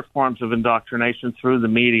other forms of indoctrination through the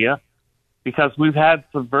media, because we've had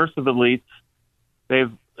subversive elites.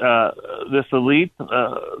 This elite,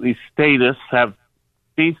 these statists, have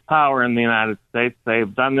seized power in the United States.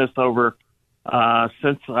 They've done this over,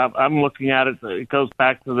 since I'm looking at it, it goes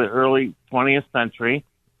back to the early 20th century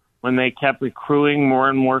when they kept accruing more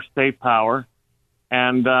and more state power.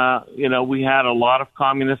 And, we had a lot of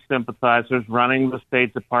communist sympathizers running the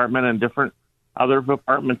State Department and different other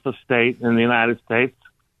departments of state in the United States.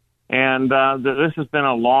 And this has been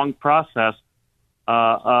a long process.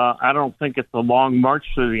 I don't think it's a long march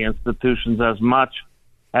through the institutions as much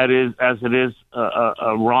as it is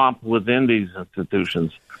a romp within these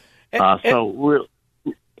institutions. As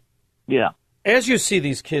you see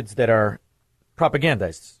these kids that are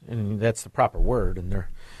propagandized, and that's the proper word, and they're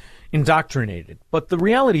indoctrinated. But the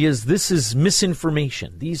reality is this is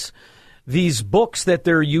misinformation. These books that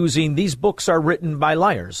they're using, these books are written by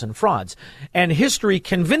liars and frauds. And history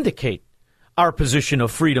can vindicate our position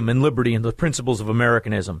of freedom and liberty and the principles of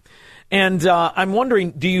Americanism. And I'm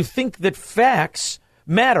wondering, do you think that facts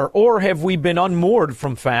matter, or have we been unmoored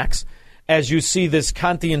from facts as you see this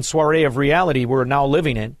Kantian soiree of reality we're now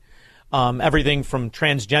living in? Everything from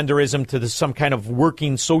transgenderism to some kind of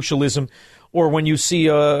working socialism, or when you see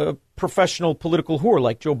a professional political whore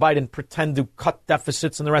like Joe Biden pretend to cut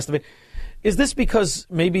deficits and the rest of it. Is this because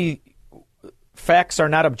maybe facts are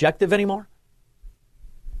not objective anymore?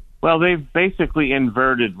 Well, they've basically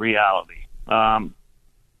inverted reality.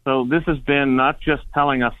 So this has been not just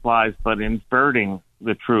telling us lies, but inverting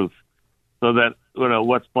the truth so that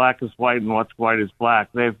what's black is white and what's white is black.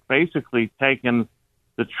 They've basically taken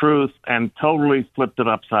the truth and totally flipped it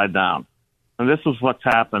upside down. And this is what's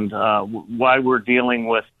happened, why we're dealing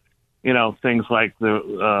with, things like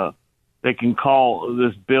they can call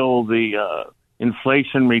this bill the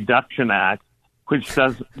Inflation Reduction Act, which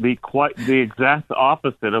does the exact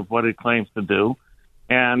opposite of what it claims to do.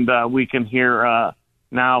 And we can hear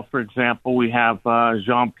now, for example, we have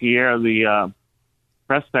Jean-Pierre, the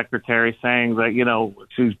press secretary, saying that,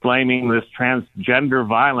 she's blaming this transgender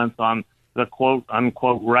violence on the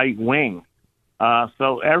quote-unquote right wing.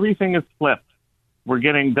 So everything is flipped. We're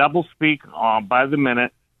getting doublespeak by the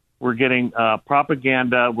minute. We're getting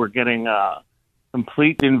propaganda. We're getting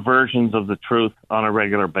complete inversions of the truth on a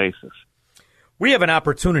regular basis. We have an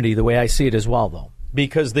opportunity, the way I see it as well, though,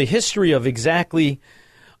 because the history of exactly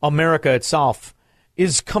America itself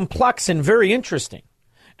is complex and very interesting.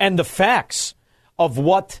 And the facts of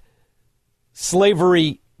what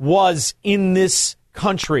slavery was in this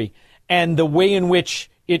country and the way in which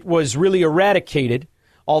it was really eradicated,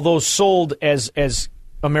 although sold as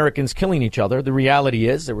Americans killing each other. The reality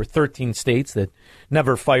is there were 13 states that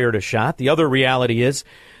never fired a shot. The other reality is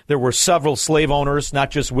there were several slave owners, not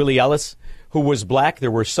just Willie Ellis, who was black.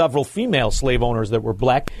 There were several female slave owners that were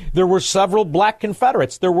black. There were several black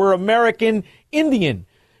Confederates. There were American Indian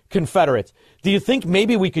Confederates. Do you think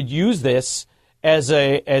maybe we could use this as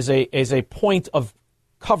a point of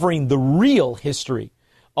covering the real history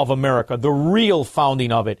of America, the real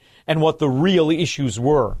founding of it, and what the real issues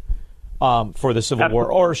were for the Civil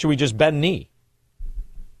War? Or should we just bend knee?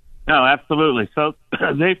 No, absolutely. So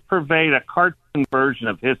they pervade a cartoon version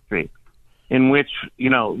of history in which,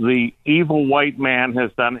 the evil white man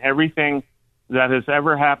has done everything that has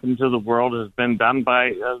ever happened to the world has been done by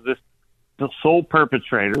the sole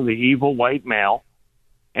perpetrator, the evil white male.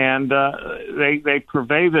 And they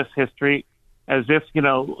purvey this history as if,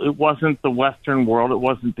 it wasn't the Western world, it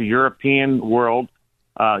wasn't the European world,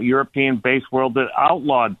 European-based world that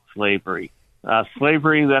outlawed slavery,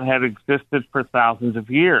 slavery that had existed for thousands of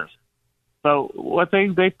years. So what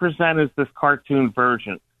they present is this cartoon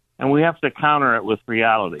version, and we have to counter it with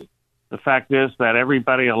reality. The fact is that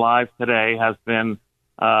everybody alive today has been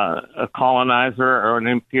a colonizer or an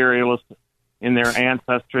imperialist in their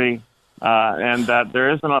ancestry, and that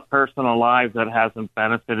there isn't a person alive that hasn't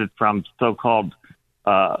benefited from so-called,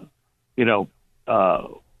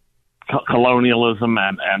 colonialism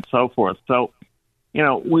and so forth. So,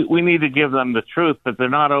 we need to give them the truth, but they're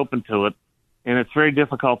not open to it, and it's very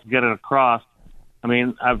difficult to get it across. I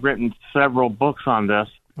mean, I've written several books on this.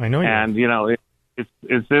 I know you. And, it's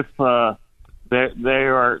as if they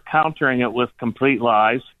are countering it with complete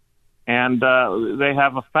lies, and they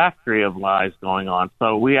have a factory of lies going on.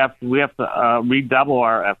 So we have to redouble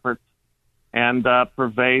our efforts and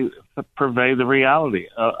purvey the reality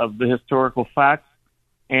of the historical facts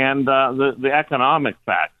and the economic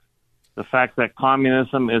facts. The fact that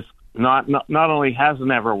communism is not only has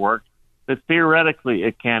never worked, but theoretically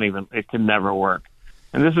it can never work.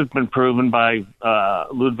 And this has been proven by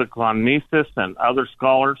Ludwig von Mises and other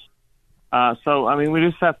scholars. So, I mean, we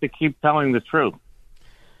just have to keep telling the truth.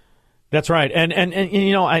 That's right. And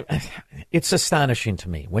it's astonishing to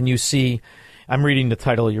me when you see, I'm reading the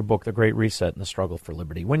title of your book, The Great Reset and the Struggle for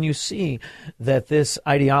Liberty, when you see that this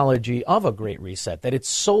ideology of a Great Reset, that it's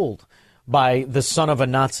sold by the son of a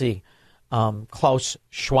Nazi, Klaus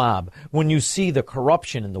Schwab, when you see the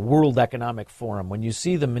corruption in the World Economic Forum, when you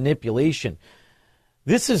see the manipulation,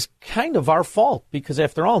 this is kind of our fault, because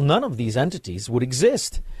after all, none of these entities would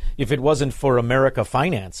exist if it wasn't for America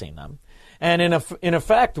financing them. And in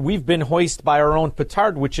effect, we've been hoisted by our own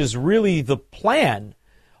petard, which is really the plan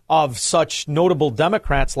of such notable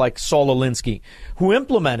Democrats like Saul Alinsky, who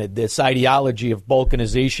implemented this ideology of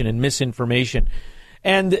balkanization and misinformation.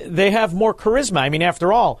 And they have more charisma. I mean,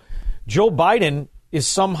 after all, Joe Biden is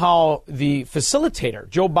somehow the facilitator.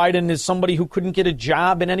 Joe Biden is somebody who couldn't get a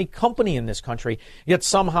job in any company in this country, yet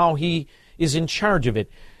somehow he is in charge of it.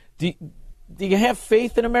 Do you have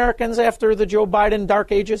faith in Americans after the Joe Biden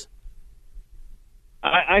dark ages?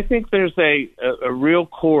 I think there's a real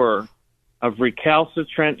core of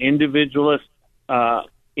recalcitrant, individualist,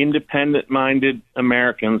 independent-minded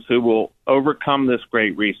Americans who will overcome this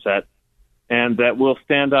Great Reset and that will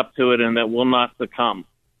stand up to it and that will not succumb.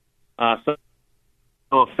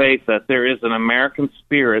 So faith that there is an American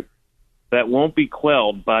spirit that won't be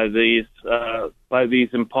quelled by these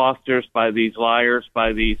imposters, by these liars,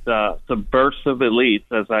 by these subversive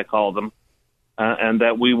elites, as I call them, and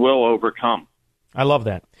that we will overcome. I love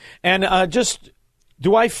that. And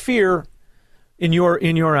do I fear, in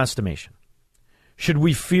your estimation, should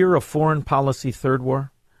we fear a foreign policy third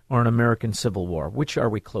war or an American civil war? Which are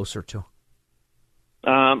we closer to?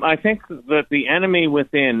 I think that the enemy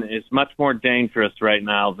within is much more dangerous right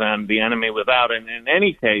now than the enemy without. And in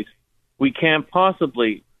any case, we can't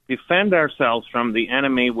possibly defend ourselves from the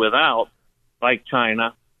enemy without, like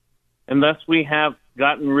China, unless we have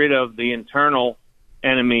gotten rid of the internal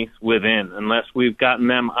enemies within, unless we've gotten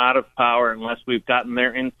them out of power, unless we've gotten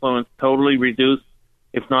their influence totally reduced,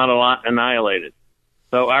 if not a lot annihilated.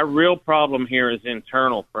 So our real problem here is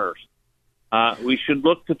internal first. We should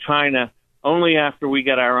look to China only after we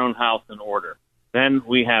get our own house in order. Then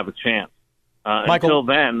we have a chance. Until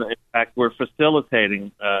then, in fact, we're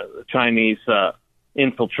facilitating Chinese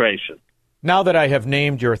infiltration. Now that I have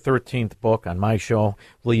named your 13th book on my show,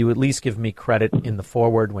 will you at least give me credit in the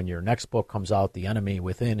foreword when your next book comes out, The Enemy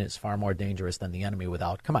Within is Far More Dangerous Than the Enemy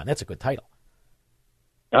Without? Come on, that's a good title.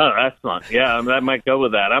 Oh, excellent. Yeah, I might go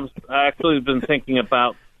with that. I actually been thinking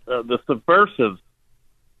about the subversives,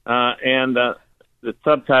 and the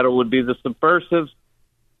subtitle would be The Subversives,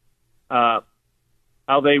 how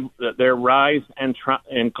their rise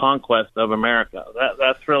and conquest of America.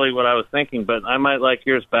 That's really what I was thinking, but I might like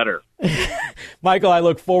yours better. Michael, I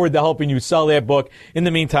look forward to helping you sell that book. In the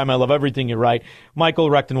meantime, I love everything you write. Michael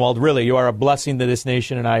Rectenwald, really, you are a blessing to this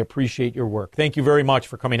nation, and I appreciate your work. Thank you very much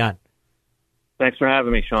for coming on. Thanks for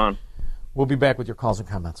having me, Sean. We'll be back with your calls and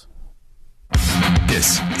comments.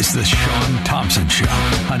 This is the Sean Thompson Show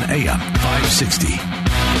on AM 560.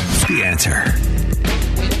 The Answer.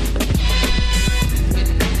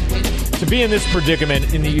 To be in this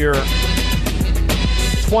predicament in the year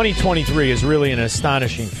 2023 is really an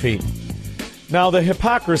astonishing feat. Now, the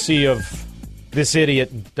hypocrisy of this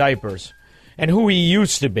idiot in diapers and who he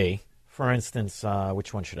used to be, for instance,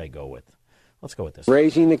 which one should I go with? Let's go with this.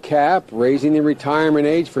 Raising the cap, raising the retirement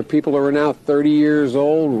age for people who are now 30 years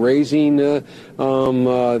old, raising the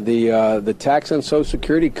tax on Social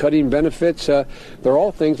Security, cutting benefits. They're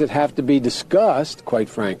all things that have to be discussed, quite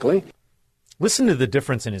frankly. Listen to the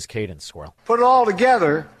difference in his cadence, Squirrel. Put it all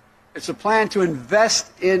together, it's a plan to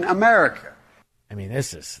invest in America. I mean,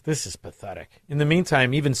 this is pathetic. In the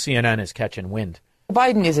meantime, even CNN is catching wind.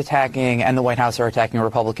 Biden is attacking, and the White House are attacking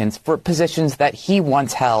Republicans for positions that he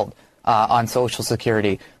once held on Social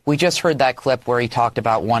Security. We just heard that clip where he talked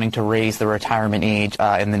about wanting to raise the retirement age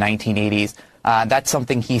in the 1980s. That's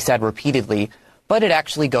something he said repeatedly, but it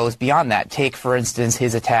actually goes beyond that. Take, for instance,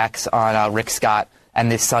 his attacks on Rick Scott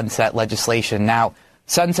and this sunset legislation. Now,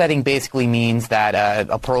 sunsetting basically means that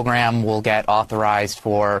a program will get authorized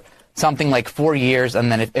for something like 4 years,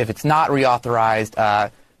 and then if it's not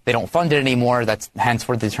reauthorized, they don't fund it anymore. That's hence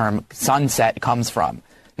where the term sunset comes from.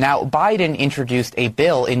 Now, Biden introduced a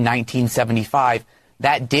bill in 1975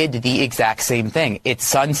 that did the exact same thing. It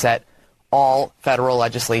sunset all federal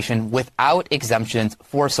legislation without exemptions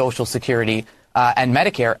for Social Security and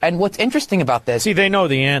Medicare. And what's interesting about this... See, they know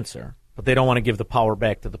the answer, but they don't want to give the power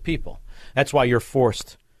back to the people. That's why you're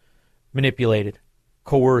forced, manipulated,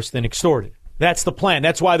 coerced, and extorted. That's the plan.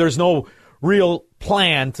 That's why there's no real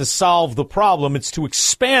plan to solve the problem. It's to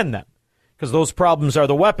expand them, because those problems are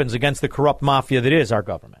the weapons against the corrupt mafia that is our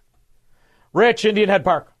government. Rich, Indian Head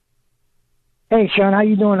Park. Hey, Sean, how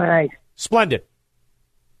you doing tonight? Splendid.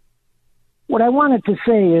 What I wanted to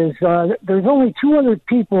say is there's only two other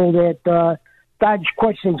people that dodge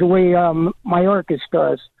questions the way Mayorkas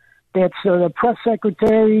does. That's the press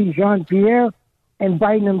secretary, Jean-Pierre, and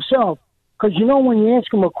Biden himself. Because, you know, when you ask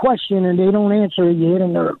them a question and they don't answer it, you hit a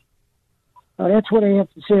nerve. That's what I have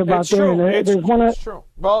to say about that. It's true.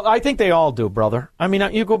 Well, I think they all do, brother. I mean,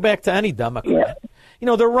 you go back to any Democrat. Yeah. You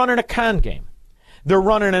know, they're running a con game. They're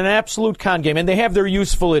running an absolute con game, and they have their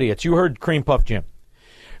useful idiots. You heard Cream Puff Jim.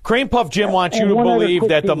 Cream Puff Jim wants you to believe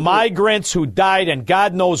that the migrants who died, and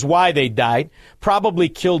God knows why they died, probably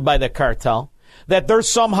killed by the cartel, that they're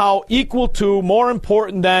somehow equal to, more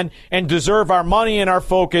important than, and deserve our money and our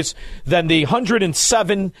focus than the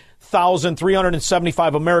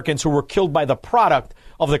 107,375 Americans who were killed by the product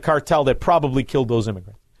of the cartel that probably killed those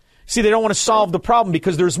immigrants. See, they don't want to solve the problem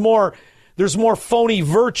because there's more phony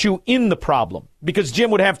virtue in the problem, because Jim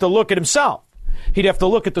would have to look at himself. He'd have to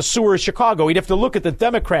look at the sewer of Chicago. He'd have to look at the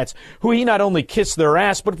Democrats, who he not only kissed their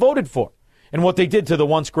ass, but voted for, and what they did to the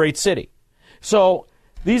once great city. So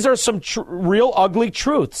these are some real ugly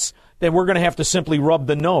truths that we're going to have to simply rub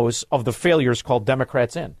the nose of the failures called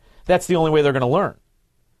Democrats in. That's the only way they're going to learn.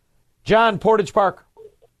 John, Portage Park.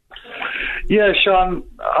 Yeah, Sean.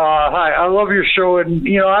 Hi. I love your show, and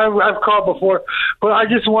you know I've called before, but I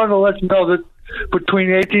just wanted to let you know that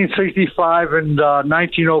between 1865 and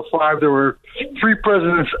 1905, there were 3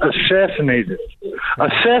 presidents assassinated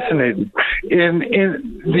in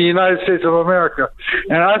the United States of America,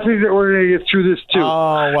 and I think that we're going to get through this too.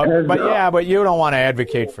 Oh, well, but you don't want to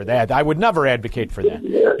advocate for that. I would never advocate for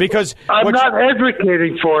that, because I'm not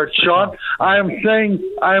advocating for it, Sean. I am saying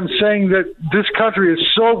that this country is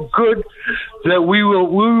so good that we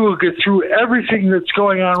will get through everything that's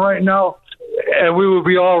going on right now, and we will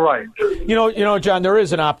be all right. You know, John, there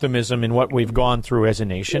is an optimism in what we've gone through as a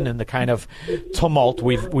nation and the kind of tumult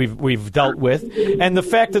we've dealt with. And the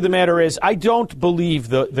fact of the matter is, I don't believe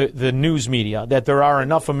the news media that there are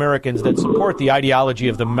enough Americans that support the ideology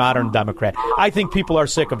of the modern Democrat. I think people are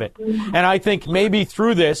sick of it. And I think maybe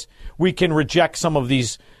through this, we can reject some of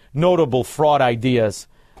these notable fraud ideas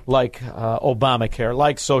like Obamacare,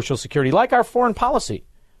 like Social Security, like our foreign policy,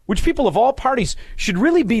 which people of all parties should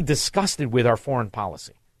really be disgusted with our foreign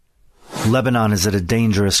policy. Lebanon is at a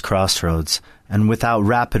dangerous crossroads, and without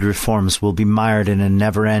rapid reforms will be mired in a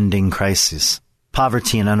never-ending crisis.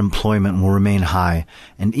 Poverty and unemployment will remain high,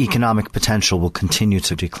 and economic potential will continue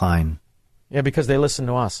to decline. Yeah, because they listen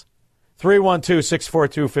to us.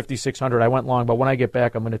 312-642-5600. I went long, but when I get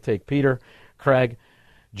back, I'm going to take Peter, Craig,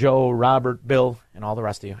 Joe, Robert, Bill, and all the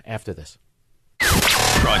rest of you after this.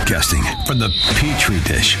 Broadcasting from the petri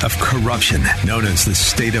dish of corruption known as the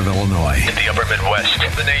state of Illinois. In the upper Midwest,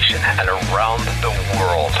 the nation, and around the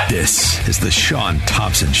world. This is the Sean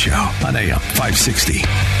Thompson Show on AM 560.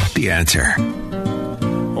 The Answer.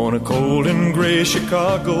 On a cold and gray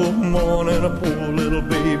Chicago morning, a poor little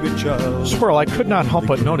baby child. Squirrel, I could not help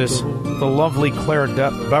but notice the lovely Claire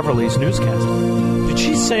Beverly's newscast. Did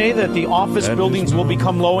she say that the office buildings will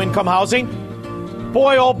become low-income housing?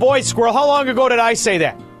 Boy, oh boy, Squirrel, how long ago did I say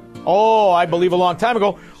that? Oh, I believe a long time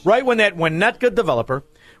ago, right when that Winnetka developer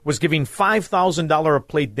was giving $5,000 a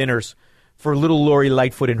plate dinners for little Lori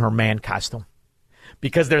Lightfoot in her man costume.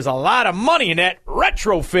 because there's a lot of money in that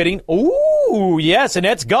retrofitting. Ooh, yes, and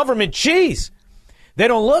that's government cheese. They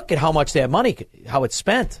don't look at how much that money, how it's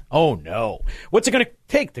spent. Oh, no. What's it going to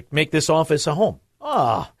take to make this office a home?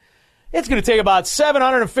 It's going to take about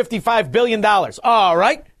 $755 billion. All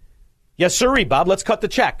right. Yes, sirree, Bob. Let's cut the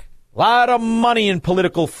check. A lot of money in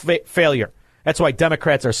political failure. That's why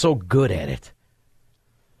Democrats are so good at it.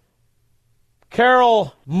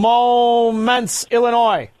 Carol, Moments,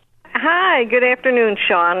 Illinois. Hi, good afternoon,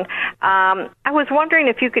 Sean. I was wondering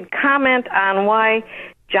if you could comment on why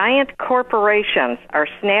giant corporations are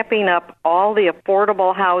snapping up all the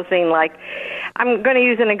affordable housing. Like, I'm going to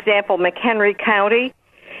use an example, McHenry County,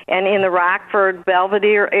 and in the Rockford,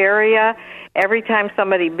 Belvedere area, every time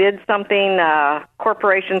somebody bids something,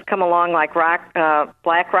 corporations come along like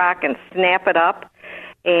BlackRock and snap it up.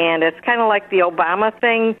 And it's kind of like the Obama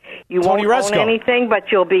thing. You Tony won't Resco. own anything,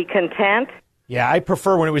 but you'll be content. Yeah, I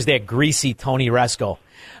prefer when it was that greasy Tony Resco.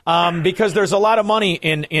 Because there's a lot of money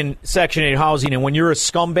in Section 8 housing, and when you're a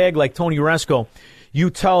scumbag like Tony Resco,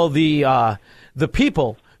 you tell the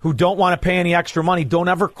people who don't want to pay any extra money, don't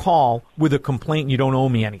ever call with a complaint, you don't owe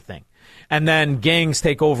me anything. And then gangs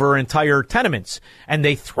take over entire tenements, and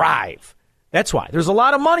they thrive. That's why. There's a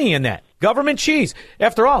lot of money in that. Government cheese.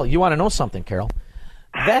 After all, you want to know something, Carol?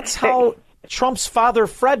 That's how Trump's father,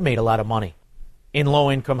 Fred, made a lot of money in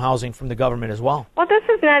low-income housing from the government as well. Well, this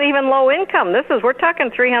is not even low income. We're talking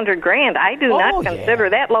 $300,000. I do not consider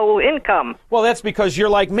that low income. Well, that's because you're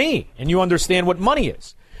like me and you understand what money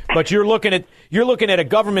is. But you're looking at a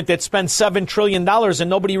government that spends $7 trillion and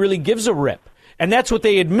nobody really gives a rip. And that's what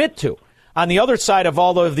they admit to. On the other side of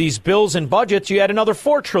all of these bills and budgets, you had another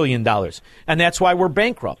 $4 trillion. And that's why we're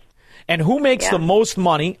bankrupt. And who makes the most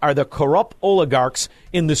money are the corrupt oligarchs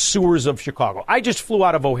in the sewers of Chicago. I just flew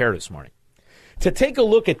out of O'Hare this morning. To take a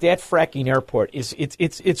look at that fracking airport,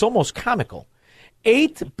 it's almost comical.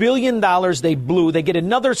 $8 billion they blew. They get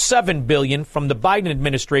another $7 billion from the Biden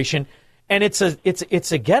administration, and it's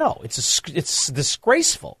a ghetto. It's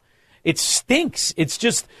disgraceful. It stinks. It's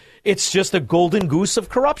just a golden goose of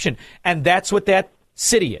corruption, and that's what that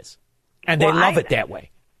city is. And they love it that way.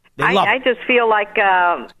 I just feel like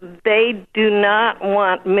they do not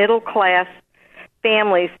want middle-class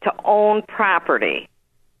families to own property.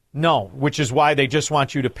 No, which is why they just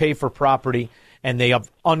want you to pay for property, and they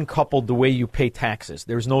have uncoupled the way you pay taxes.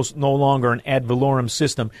 There's no longer an ad valorem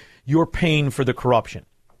system. You're paying for the corruption.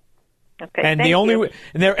 Okay, and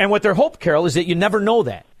and what their hope, Carol, is that you never know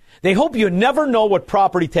that. They hope you never know what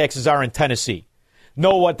property taxes are in Tennessee,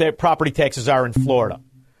 know what their property taxes are in Florida,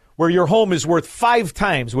 where your home is worth 5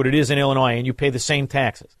 times what it is in Illinois, and you pay the same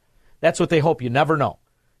taxes. That's what they hope you never know.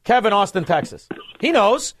 Kevin, Austin, Texas. He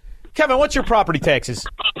knows. Kevin, what's your property taxes?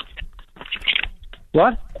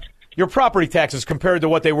 What? Your property taxes compared to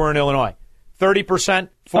what they were in Illinois. 30%,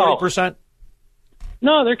 40%?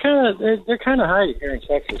 No, they're kind of high here in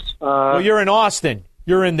Texas. Well, you're in Austin.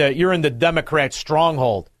 You're in the Democrat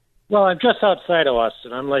stronghold. Well, I'm just outside of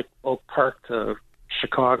Austin. I'm like Oak Park to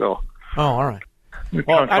Chicago. Oh, all right.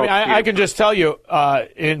 Well, I mean, I can just tell you,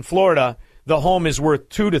 in Florida, the home is worth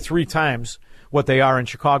 2 to 3 times what they are in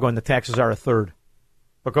Chicago, and the taxes are a third.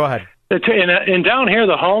 But go ahead. And down here,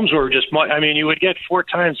 the homes were just much. I mean, you would get 4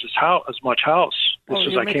 times as much house. This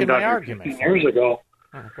was I came down here 15 years ago.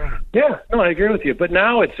 Yeah, no, I agree with you. But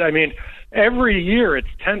now it's, I mean, every year it's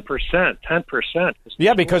 10%, 10%.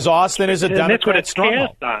 Yeah, because Austin is a Democrat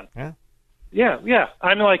stronghold. Yeah.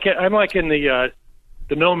 I'm like in the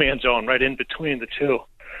no man's zone, right in between the two.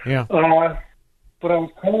 Yeah. But I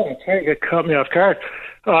was calling. It caught me off guard.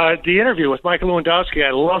 The interview with Michael Lewandowski,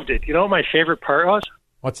 I loved it. You know what my favorite part was?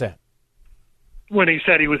 What's that? When he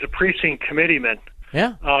said he was a precinct committeeman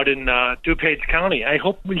out in DuPage County. I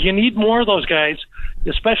hope you need more of those guys,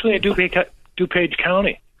 especially in DuPage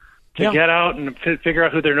County, to get out and figure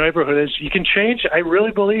out who their neighborhood is. You can change. I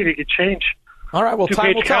really believe you could change. All right, well,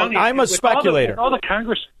 time will tell. I'm a speculator. All the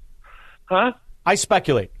Congress. Huh? I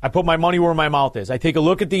speculate. I put my money where my mouth is. I take a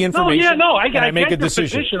look at the information and I make a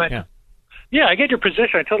decision. I get your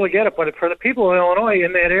position. I totally get it. But for the people in Illinois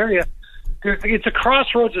in that area, it's a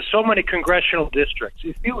crossroads of so many congressional districts.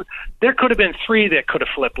 There could have been 3 that could have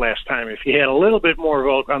flipped last time if you had a little bit more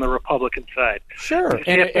vote on the Republican side. Sure.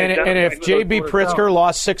 And if J.B. Pritzker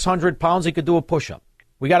lost 600 pounds, he could do a push-up.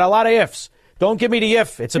 We got a lot of ifs. Don't give me the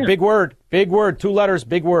if. It's a big word. Big word. 2 letters,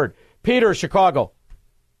 big word. Peter, Chicago.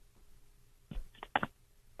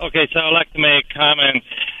 Okay, so I'd like to make a comment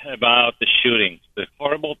about the shootings, the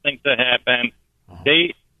horrible things that happened.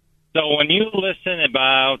 So when you listen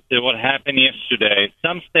about what happened yesterday,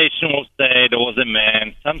 some station will say there was a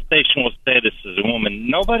man, some station will say this is a woman.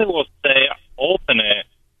 Nobody will say openly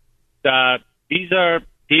that These are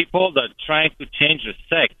people that are trying to change the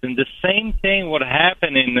sex. And the same thing would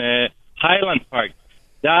happen in Highland Park.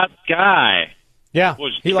 That guy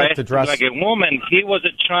was he liked to dress like a woman. He was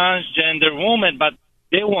a transgender woman, but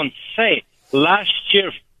they won't say. Last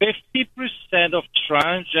year, 50% of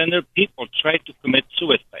transgender people tried to commit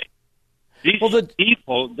suicide. These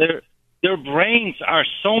people, their brains are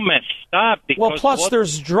so messed up because plus what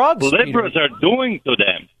there's drugs liberals are doing to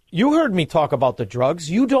them. You heard me talk about the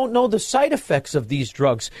drugs. You don't know the side effects of these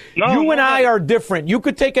drugs. You and I are different. You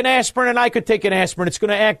could take an aspirin and I could take an aspirin. It's going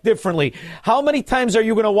to act differently. How many times are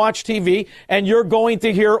you going to watch TV and you're going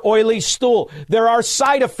to hear oily stool? There are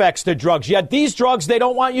side effects to drugs. Yet these drugs, they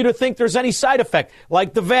don't want you to think there's any side effect.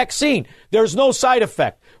 Like the vaccine. There's no side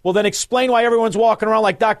effect. Well, then explain why everyone's walking around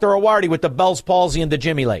like Dr. Awardi with the Bell's palsy and the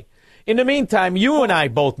Jimmy Leg. In the meantime, you and I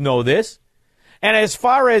both know this. And as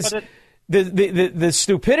far as the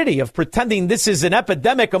stupidity of pretending this is an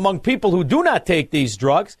epidemic among people who do not take these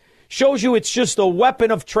drugs shows you it's just a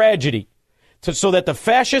weapon of tragedy so that the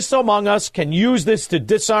fascists among us can use this to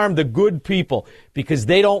disarm the good people because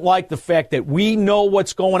they don't like the fact that we know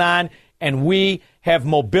what's going on and we have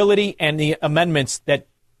mobility and the amendments that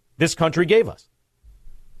this country gave us.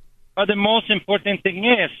 But the most important thing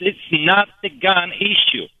is it's not the gun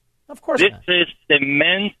issue. Of course this is the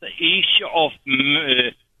mental issue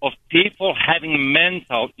of people having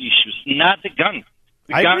mental issues, not the gun.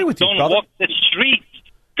 The I guns agree with you, don't brother. walk the streets.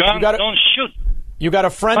 Guns don't shoot. You got a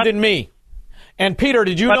friend in me. And Peter,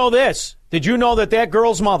 did you know this? Did you know that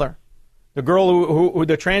girl's mother, the girl who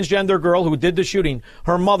the transgender girl who did the shooting,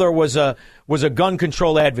 her mother was a gun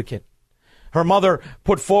control advocate. Her mother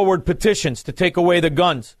put forward petitions to take away the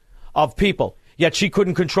guns of people, yet she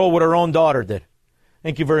couldn't control what her own daughter did.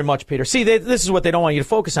 Thank you very much, Peter. See, this is what they don't want you to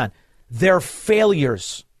focus on. They're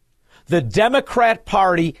failures. The Democrat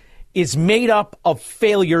Party is made up of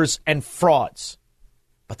failures and frauds.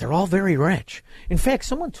 But they're all very rich. In fact,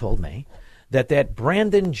 someone told me that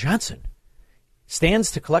Brandon Johnson stands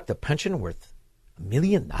to collect a pension worth $1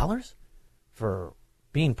 million for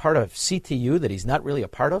being part of CTU that he's not really a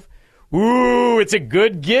part of. Ooh, it's a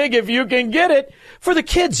good gig if you can get it. For the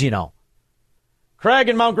kids, you know. Craig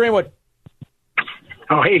in Mount Greenwood.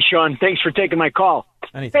 Oh, hey, Sean. Thanks for taking my call.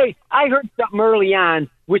 Anything. Hey, I heard something early on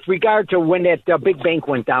with regard to when that big bank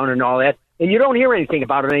went down and all that, and you don't hear anything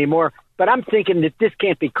about it anymore, but I'm thinking that this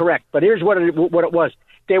can't be correct. But here's what it was.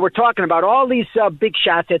 They were talking about all these big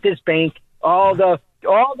shots at this bank, all the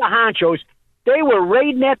honchos. They were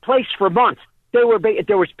raiding that place for months. Well,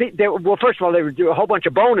 first of all, they would do a whole bunch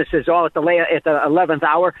of bonuses all at the 11th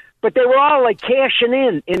hour, but they were all like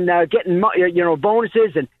cashing in getting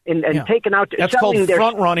bonuses and taking out. That's called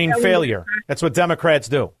front-running failure. That's what Democrats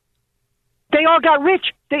do. They all got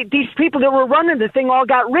rich. These people that were running the thing all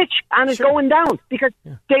got rich on it going down because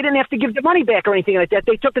they didn't have to give the money back or anything like that.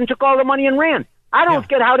 They took all the money and ran. I don't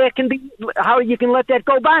get how that can be. How you can let that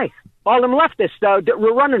go by? All them leftists that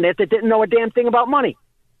were running it that didn't know a damn thing about money.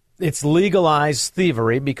 It's legalized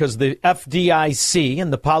thievery because the FDIC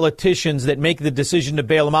and the politicians that make the decision to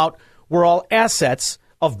bail them out were all assets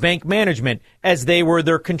of bank management as they were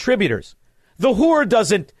their contributors. The whore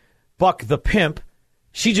doesn't buck the pimp.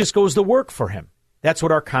 She just goes to work for him. That's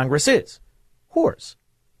what our Congress is. Whores.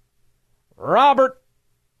 Robert.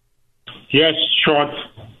 Yes, Sean.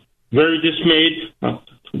 Very dismayed.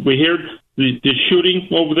 We heard the shooting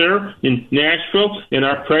over there in Nashville, and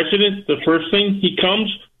our president, the first thing he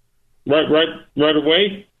comes right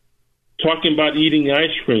away, talking about eating ice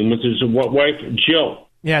cream with his wife, Jill.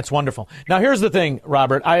 Yeah, it's wonderful. Now, here's the thing,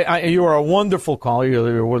 Robert. You are a wonderful caller.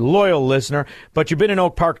 You're a loyal listener, but you've been in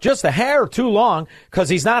Oak Park just a hair too long because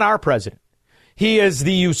he's not our president. He is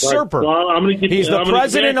the usurper. Right. Well, he's the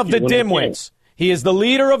president of the dimwits. He is the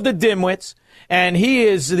leader of the dimwits, and he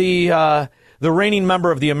is the reigning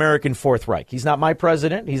member of the American Fourth Reich. He's not my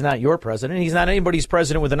president. He's not your president. He's not anybody's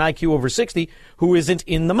president with an IQ over 60 who isn't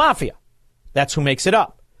in the mafia. That's who makes it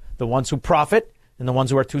up. The ones who profit and the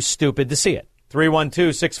ones who are too stupid to see it.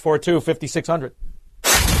 312-642-5600.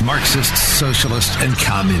 Marxists, socialists, and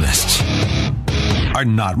communists are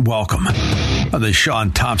not welcome on the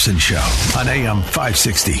Sean Thompson Show on AM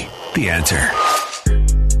 560. The Answer.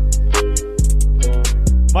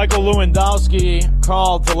 Michael Lewandowski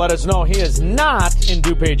called to let us know he is not in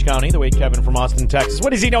DuPage County, the way Kevin from Austin, Texas.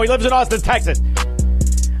 What does he know? He lives in Austin, Texas.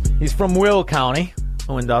 He's from Will County.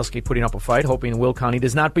 Lewandowski putting up a fight, hoping Will County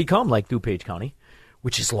does not become like DuPage County,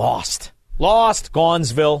 which is lost. Lost,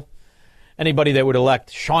 Gainesville. Anybody that would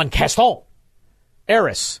elect Sean Caston,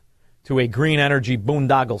 heiress to a green energy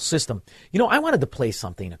boondoggle system. You know, I wanted to play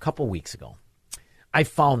something a couple weeks ago. I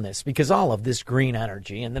found this because all of this green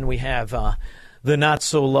energy, and then we have the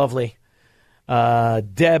not-so-lovely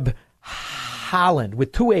Deb Holland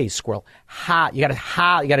with 2 A's, Squirrel. You got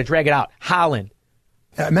to drag it out. Holland.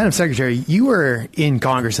 Madam Secretary, you were in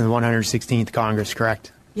Congress in the 116th Congress,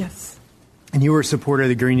 correct? Yes. And you were a supporter of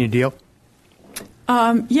the Green New Deal?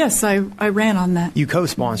 Yes, I ran on that. You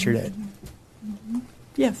co-sponsored it?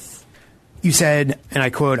 Yes. You said, and I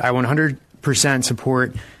quote, "I 100%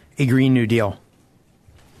 support a Green New Deal."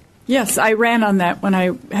 Yes, I ran on that when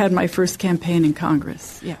I had my first campaign in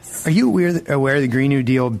Congress, yes. Are you aware the Green New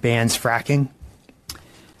Deal bans fracking?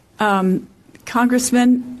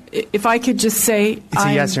 Congressman, if I could just say... It's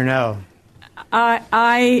a yes or no.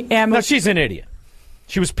 I am... No, she's an idiot.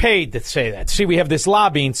 She was paid to say that. See, we have this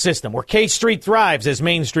lobbying system where K Street thrives as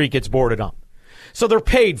Main Street gets boarded up. So they're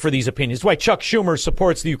paid for these opinions. That's why Chuck Schumer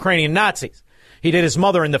supports the Ukrainian Nazis. He did his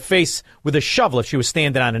mother in the face with a shovel if she was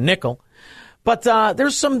standing on a nickel. But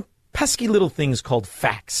there's some pesky little things called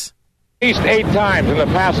facts. At least 8 times in the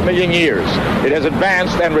past million years, it has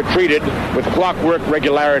advanced and retreated with clockwork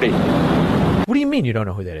regularity. What do you mean you don't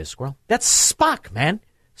know who that is, Squirrel? That's Spock, man.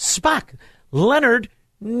 Spock. Leonard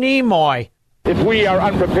Nimoy. If we are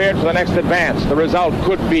unprepared for the next advance, the result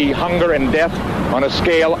could be hunger and death on a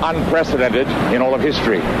scale unprecedented in all of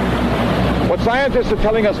history. What scientists are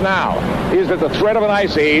telling us now is that the threat of an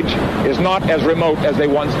ice age is not as remote as they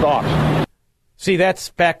once thought. See, that's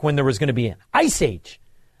back when there was going to be an ice age.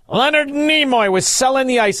 Leonard Nimoy was selling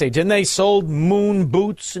the ice age, and they sold moon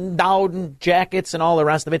boots and Dowden jackets and all the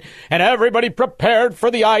rest of it, and everybody prepared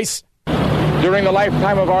for the ice. During the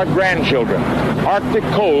lifetime of our grandchildren, Arctic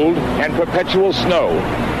cold and perpetual snow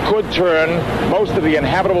could turn most of the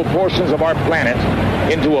inhabitable portions of our planet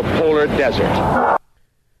into a polar desert.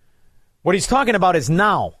 What he's talking about is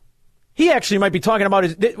now. He actually might be talking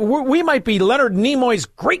about we might be Leonard Nimoy's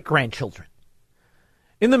great-grandchildren.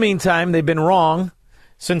 In the meantime, they've been wrong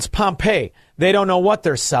since Pompeii. They don't know what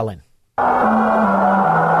they're selling. In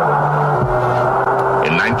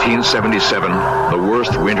 1977, the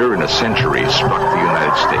worst winter in a century struck the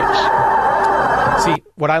United States. See,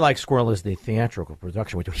 what I like, Squirrel, is the theatrical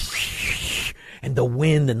production. We do and the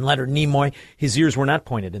wind and Leonard Nimoy. His ears were not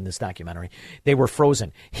pointed in this documentary. They were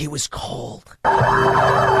frozen. He was cold. Because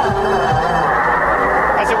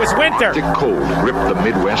it was winter. Arctic cold gripped the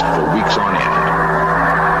Midwest for weeks on end.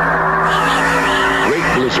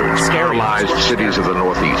 Great blizzards paralyzed cities of the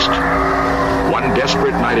Northeast. One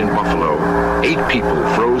desperate night in Buffalo, 8 people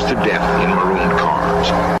froze to death in marooned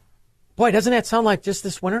cars. Boy, doesn't that sound like just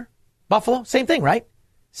this winter? Buffalo? Same thing, right?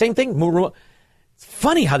 Same thing. It's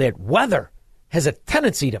funny how that weather has a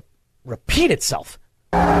tendency to repeat itself.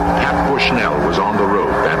 Pat Bushnell was on the road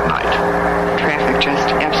that night. Traffic just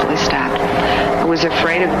absolutely stopped. I was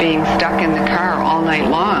afraid of being stuck in the car all night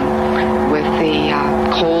long with the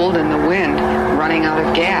cold and the wind, running out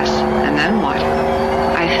of gas. And then what?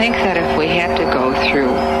 I think that if we had to go through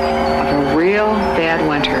a real bad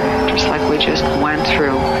winter, just like we just went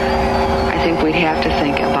through, I think we'd have to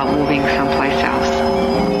think about moving someplace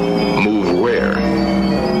else. Move where?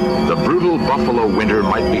 The brutal Buffalo winter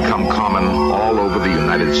might become common all over the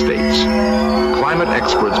United States. Climate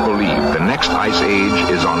experts believe the next ice age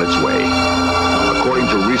is on its way. According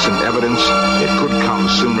to recent evidence, it could come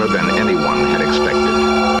sooner than anyone had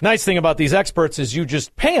expected. Nice thing about these experts is you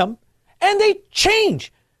just pay them, and they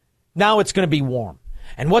change. Now it's going to be warm.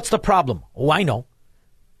 And what's the problem? Oh, I know.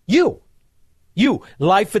 You,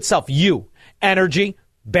 life itself, energy,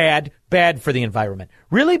 bad for the environment.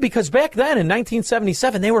 Really? Because back then in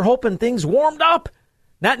 1977, they were hoping things warmed up.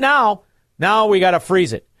 Not now. Now we got to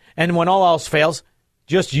freeze it. And when all else fails,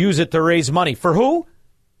 just use it to raise money. For who?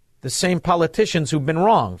 The same politicians who've been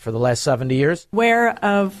wrong for the last 70 years. Aware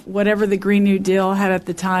of whatever the Green New Deal had at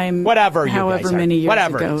the time, however many years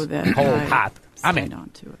ago that hot. I'm in on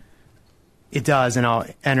to it. It does, and I'll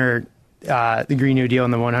enter the Green New Deal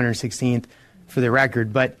in the 116th for the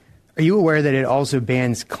record. But are you aware that it also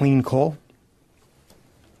bans clean coal?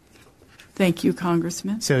 Thank you,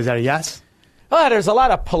 Congressman. So is that a yes? Well, there's a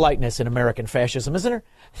lot of politeness in American fascism, isn't there?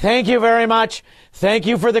 Thank you very much. Thank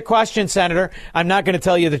you for the question, Senator. I'm not going to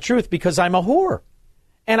tell you the truth because I'm a whore.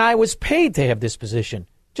 And I was paid to have this position,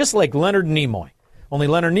 just like Leonard Nimoy. Only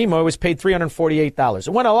Leonard Nimoy was paid $348.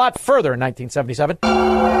 It went a lot further in 1977.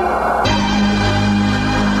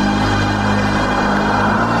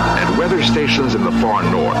 At weather stations in the far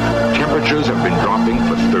north, temperatures have been dropping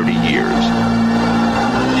for 30 years.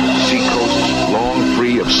 Seacoasts, long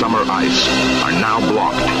free of summer ice, are now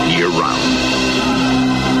blocked year-round.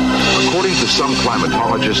 According to some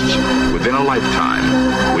climatologists, within a lifetime,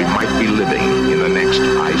 we might be living in the next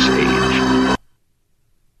ice age.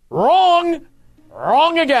 Wrong!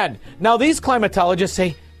 Wrong again. Now, these climatologists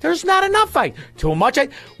say There's not enough ice. Too much ice.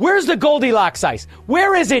 Where's the Goldilocks ice?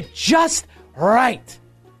 Where is it just right?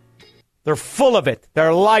 They're full of it.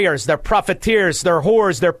 They're liars. They're profiteers. They're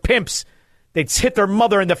whores. They're pimps. They'd hit their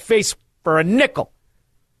mother in the face for a nickel.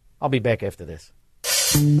 I'll be back after this.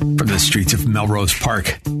 From the streets of Melrose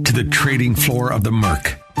Park to the trading floor of the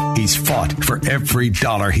Merc, he's fought for every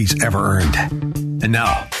dollar he's ever earned. And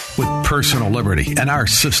now, with personal liberty and our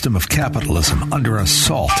system of capitalism under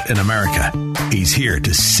assault in America, he's here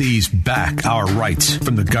to seize back our rights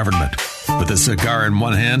from the government. With a cigar in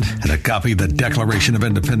one hand and a copy of the Declaration of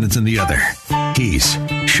Independence in the other, he's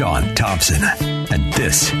Sean Thompson. And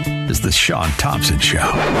this is the Sean Thompson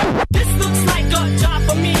Show. This looks like a job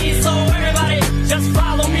for me, so everybody just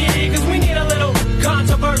follow me, because we need a little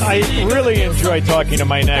controversy. I really enjoy talking to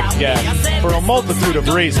my next guest for a multitude of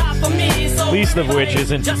reasons, least of which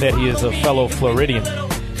isn't that he is a fellow Floridian.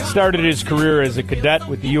 Started his career as a cadet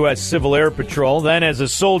with the U.S. Civil Air Patrol, then as a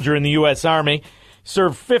soldier in the U.S. Army,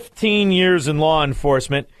 served 15 years in law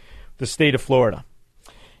enforcement, the state of Florida.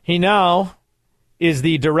 He now is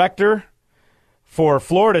the director for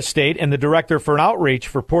Florida State and the director for an outreach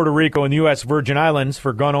for Puerto Rico and the U.S. Virgin Islands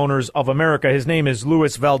for Gun Owners of America. His name is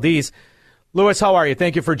Luis Valdez. Luis, how are you?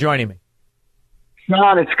 Thank you for joining me.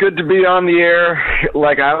 Sean, it's good to be on the air.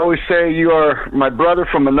 Like I always say, you are my brother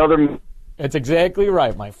from another. That's exactly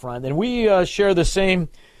right, my friend. And we share the same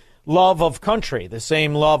love of country, the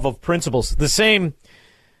same love of principles, the same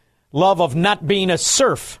love of not being a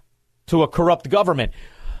serf to a corrupt government.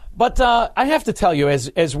 But I have to tell you,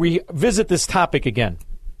 as we visit this topic again,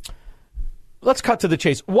 let's cut to the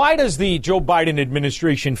chase. Why does the Joe Biden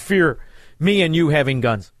administration fear me and you having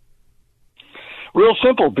guns? Real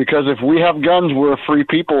simple, because if we have guns, we're a free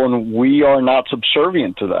people, and we are not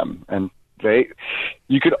subservient to them. And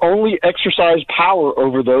you could only exercise power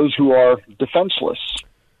over those who are defenseless.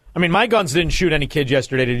 I mean, my guns didn't shoot any kids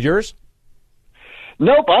yesterday. Did yours?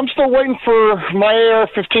 Nope, I'm still waiting for my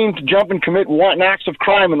AR-15 to jump and commit wanton acts of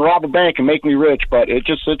crime and rob a bank and make me rich, but it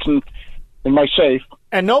just sits in my safe.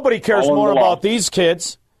 And nobody cares more about these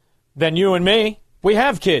kids than you and me. We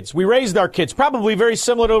have kids. We raised our kids, probably very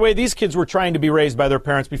similar to the way these kids were trying to be raised by their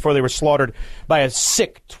parents before they were slaughtered by a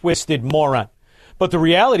sick, twisted moron. But the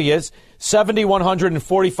reality is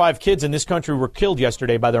 7,145 kids in this country were killed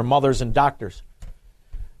yesterday by their mothers and doctors.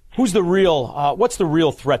 What's the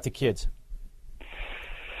real threat to kids?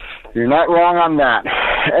 You're not wrong on that.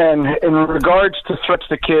 And in regards to threats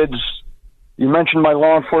to kids, you mentioned my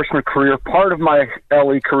law enforcement career. Part of my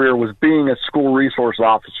LE career was being a school resource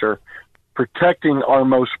officer, protecting our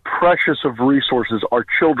most precious of resources, our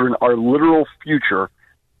children, our literal future.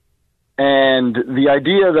 And the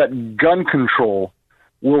idea that gun control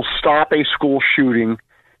will stop a school shooting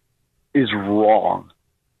is wrong.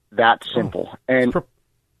 That simple. And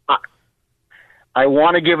I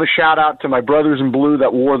want to give a shout out to my brothers in blue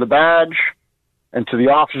that wore the badge and to the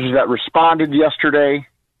officers that responded yesterday.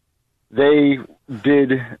 They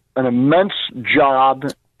did an immense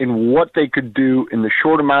job in what they could do in the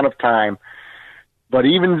short amount of time. But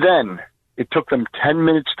even then, it took them 10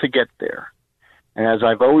 minutes to get there. And as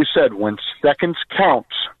I've always said, when seconds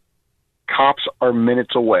counts, cops are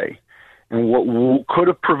minutes away. And what could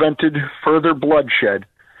have prevented further bloodshed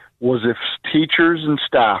was if teachers and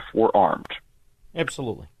staff were armed.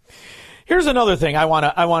 Absolutely. Here's another thing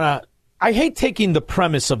I hate taking the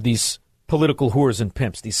premise of these political whores and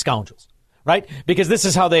pimps, these scoundrels, right? Because this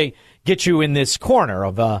is how they get you in this corner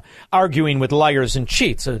of arguing with liars and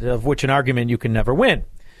cheats, of which an argument you can never win.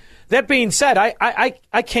 That being said,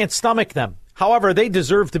 I can't stomach them. However, they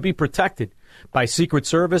deserve to be protected by Secret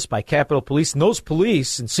Service, by Capitol Police. And those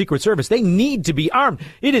police and Secret Service, they need to be armed.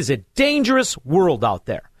 It is a dangerous world out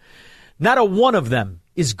there. Not a one of them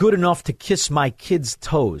is good enough to kiss my kids'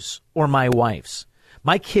 toes or my wife's.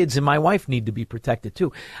 My kids and my wife need to be protected,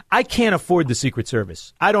 too. I can't afford the Secret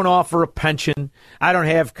Service. I don't offer a pension. I don't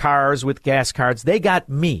have cars with gas cards. They got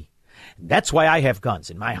me. That's why I have guns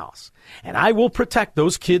in my house. And I will protect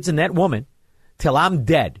those kids and that woman till I'm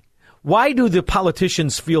dead. Why do the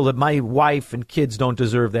politicians feel that my wife and kids don't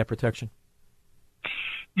deserve that protection?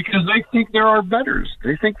 Because they think they're our betters.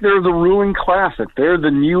 They think they're the ruling class, that they're the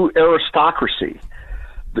new aristocracy.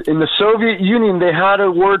 In the Soviet Union, they had a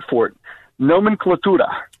word for it, nomenclatura,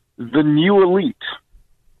 the new elite.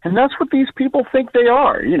 And that's what these people think they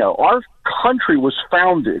are. You know, our country was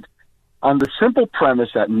founded on the simple premise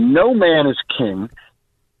that no man is king,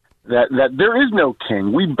 that there is no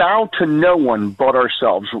king. We bow to no one but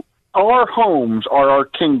ourselves. Our homes are our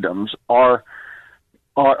kingdoms. Our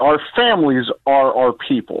families are our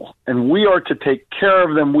people, and we are to take care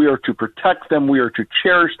of them. We are to protect them. We are to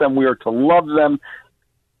cherish them. We are to love them.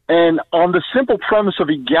 And on the simple premise of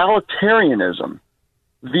egalitarianism,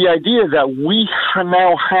 the idea that we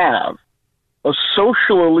now have a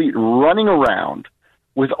social elite running around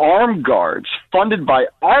with armed guards funded by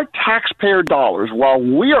our taxpayer dollars while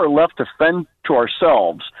we are left to fend to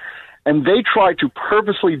ourselves, and they try to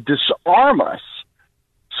purposely disarm us,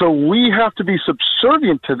 so we have to be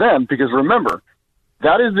subservient to them, because remember,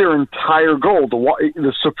 that is their entire goal.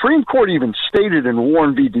 The Supreme Court even stated in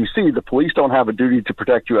Warren v. D.C., the police don't have a duty to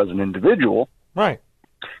protect you as an individual. Right.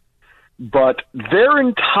 But their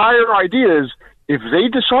entire idea is, if they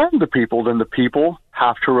disarm the people, then the people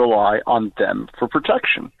have to rely on them for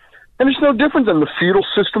protection. And it's no different than the feudal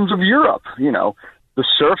systems of Europe. You know, the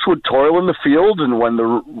serfs would toil in the fields, and when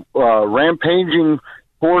the rampaging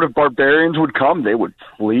horde of barbarians would come, they would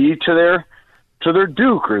flee to their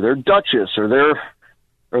duke or their duchess or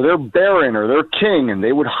their baron or their king, and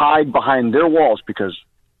they would hide behind their walls because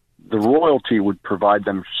the royalty would provide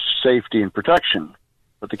them safety and protection.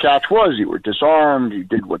 But the catch was, you were disarmed, you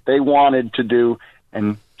did what they wanted to do,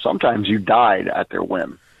 and sometimes you died at their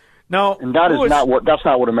whim. Now, and that's not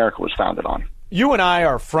what America was founded on. You and I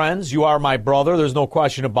are friends. You are my brother. There's no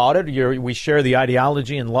question about it. We share the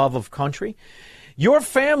ideology and love of country. Your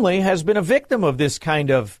family has been a victim of this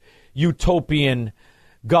kind of utopian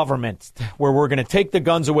government where we're going to take the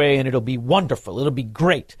guns away and it'll be wonderful. It'll be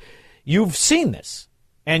great. You've seen this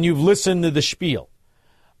and you've listened to the spiel.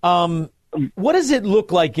 What does it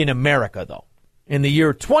look like in America, though, in the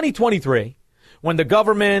year 2023, when the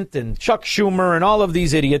government and Chuck Schumer and all of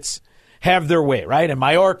these idiots have their way, right? And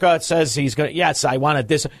Mayorkas says he's going to, yes, I wanted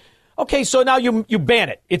this. Okay, so now you ban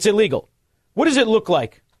it. It's illegal. What does it look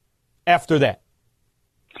like after that?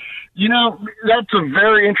 You know, that's a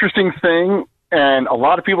very interesting thing, and a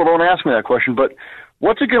lot of people don't ask me that question, but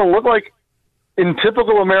what's it going to look like? In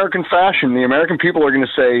typical American fashion, the American people are going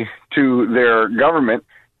to say to their government,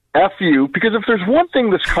 F you, because if there's one thing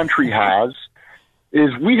this country has, is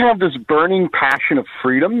we have this burning passion of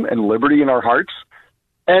freedom and liberty in our hearts,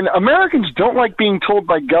 and Americans don't like being told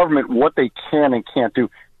by government what they can and can't do.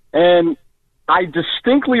 And I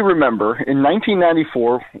distinctly remember in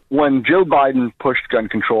 1994 when Joe Biden pushed gun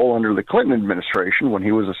control under the Clinton administration when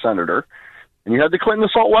he was a senator, and you had the Clinton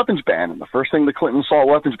assault weapons ban, and the first thing the Clinton assault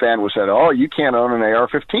weapons ban was said, oh, you can't own an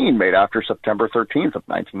AR-15 made after September 13th of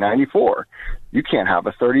 1994. You can't have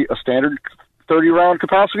a standard 30-round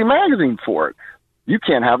capacity magazine for it. You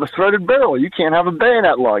can't have a threaded barrel. You can't have a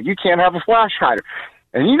bayonet lug. You can't have a flash hider.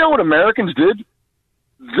 And you know what Americans did?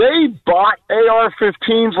 They bought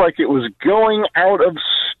AR-15s like it was going out of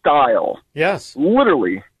style. Yes.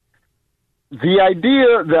 Literally. The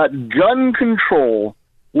idea that gun control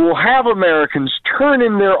will have Americans turn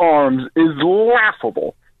in their arms is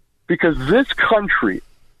laughable, because this country,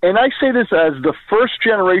 and I say this as the first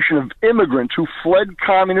generation of immigrants who fled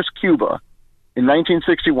communist Cuba in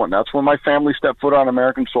 1961. That's when my family stepped foot on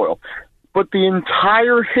American soil. But the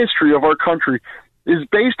entire history of our country is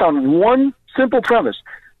based on one simple premise.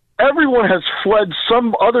 Everyone has fled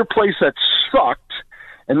some other place that sucked,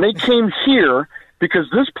 and they came here because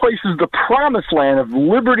this place is the promised land of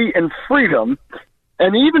liberty and freedom.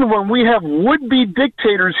 And even when we have would-be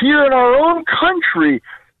dictators here in our own country,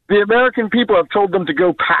 the American people have told them to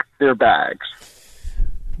go pack their bags.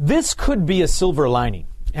 This could be a silver lining,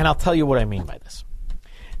 and I'll tell you what I mean by this.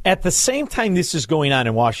 At the same time this is going on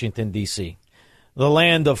in Washington, D.C., the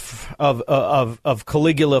land of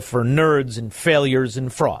Caligula for nerds and failures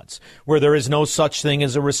and frauds, where there is no such thing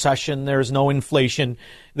as a recession, there's no inflation,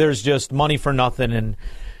 there's just money for nothing and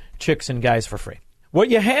chicks and guys for free. What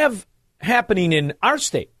you have happening in our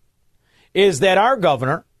state is that our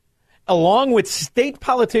governor, along with state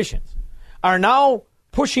politicians, are now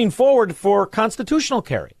pushing forward for constitutional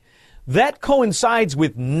carry. That coincides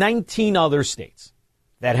with 19 other states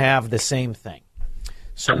that have the same thing.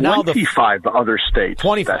 So now 25 other states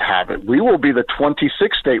that have it. We will be the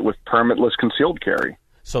 26th state with permitless concealed carry.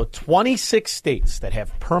 So 26 states that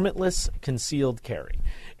have permitless concealed carry.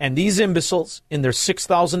 And these imbeciles in their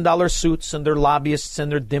 $6,000 suits and their lobbyists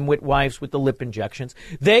and their dimwit wives with the lip injections,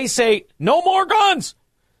 they say, no more guns.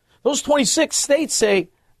 Those 26 states say,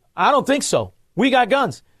 I don't think so. We got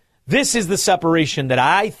guns. This is the separation that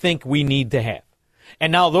I think we need to have.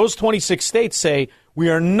 And now those 26 states say, we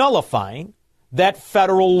are nullifying that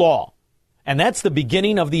federal law. And that's the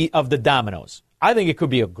beginning of the dominoes. I think it could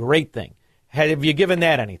be a great thing. Have you given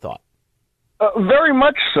that any thought? Very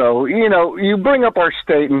much so. You know, you bring up our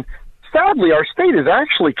state, and sadly, our state is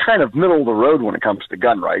actually kind of middle of the road when it comes to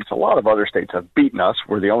gun rights. A lot of other states have beaten us.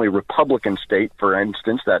 We're the only Republican state, for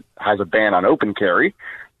instance, that has a ban on open carry.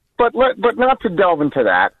 But not to delve into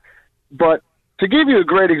that, but to give you a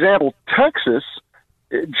great example, Texas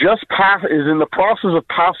is in the process of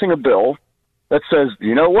passing a bill that says,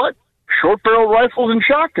 you know what? Short barrel rifles and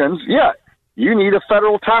shotguns, yeah, you need a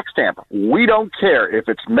federal tax stamp. We don't care. If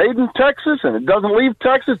it's made in Texas and it doesn't leave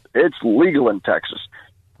Texas, it's legal in Texas.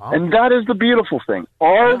 Wow. And that is the beautiful thing.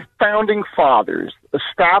 Our founding fathers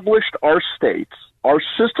established our states, our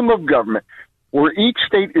system of government, where each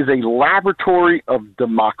state is a laboratory of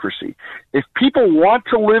democracy. If people want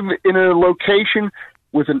to live in a location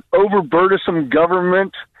with an overburdensome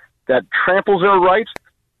government that tramples their rights,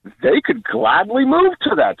 they could gladly move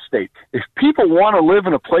to that state. If people want to live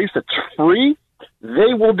in a place that's free,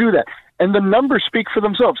 they will do that. And the numbers speak for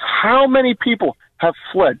themselves. How many people have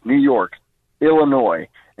fled New York, Illinois,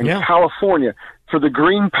 and California for the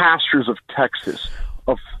green pastures of Texas,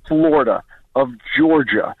 of Florida, of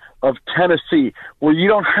Georgia, of Tennessee, where you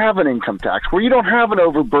don't have an income tax, where you don't have an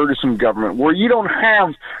overburdensome government, where you don't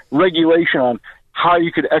have regulation on how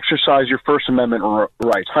you could exercise your First Amendment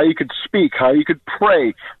rights, how you could speak, how you could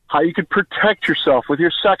pray, how you could protect yourself with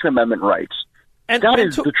your Second Amendment rights. And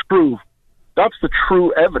that's the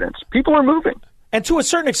true evidence. People are moving. And to a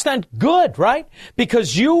certain extent, good, right?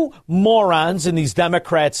 Because you morons in these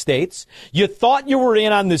Democrat states, you thought you were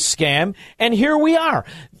in on this scam, and here we are.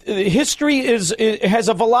 History has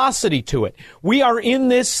a velocity to it. We are in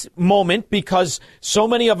this moment because so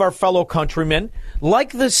many of our fellow countrymen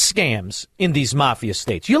like the scams in these mafia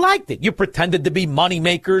states. You liked it. You pretended to be money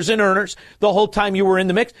makers and earners the whole time you were in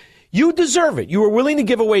the mix. You deserve it. You were willing to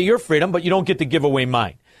give away your freedom, but you don't get to give away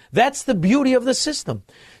mine. That's the beauty of the system.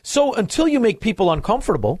 So until you make people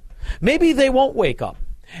uncomfortable, maybe they won't wake up.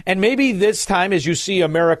 And maybe this time, as you see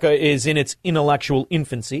America is in its intellectual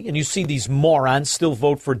infancy, and you see these morons still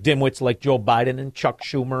vote for dimwits like Joe Biden and Chuck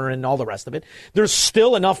Schumer and all the rest of it, there's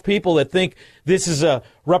still enough people that think this is a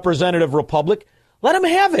representative republic. Let them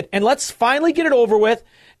have it, and let's finally get it over with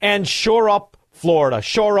and shore up Florida,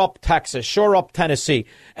 shore up Texas, shore up Tennessee,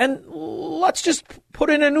 and let's just put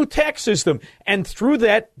in a new tax system. And through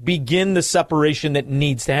that, begin the separation that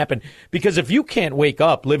needs to happen. Because if you can't wake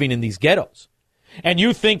up living in these ghettos, and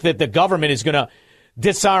you think that the government is going to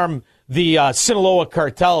disarm the Sinaloa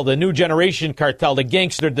cartel, the New Generation cartel, the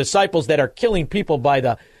gangster disciples that are killing people by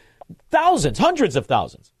the thousands, hundreds of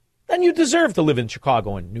thousands, then you deserve to live in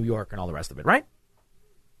Chicago and New York and all the rest of it, right?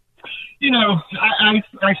 You know,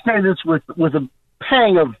 I say this with a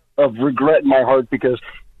pang of regret in my heart, because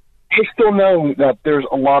I still know that there's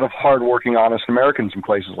a lot of hardworking, honest Americans in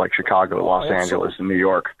places like Chicago, Los Angeles, and New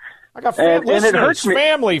York. I got listeners, it hurts me.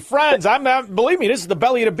 Family, friends. Believe me, this is the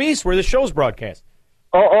belly of the beast where the show's broadcast.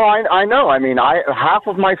 I know. I mean, half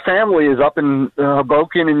of my family is up in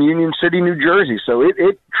Hoboken and Union City, New Jersey. So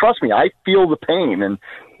it trust me, I feel the pain.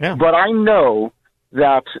 But I know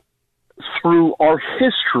that through our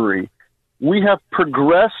history, we have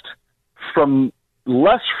progressed from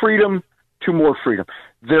less freedom to more freedom.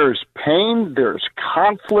 There's pain, there's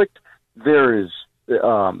conflict, there is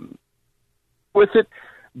with it.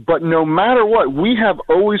 But no matter what, we have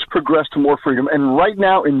always progressed to more freedom. And right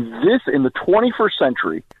now, in the 21st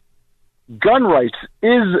century, gun rights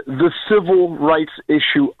is the civil rights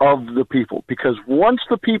issue of the people. Because once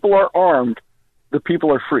the people are armed, the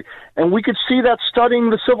people are free. And we could see that studying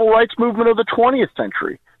the civil rights movement of the 20th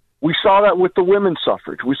century. We saw that with the women's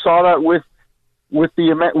suffrage. We saw that with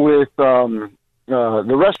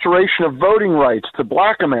the restoration of voting rights to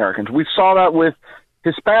Black Americans. We saw that with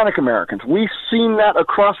Hispanic Americans. We've seen that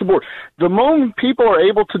across the board. The moment people are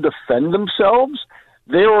able to defend themselves,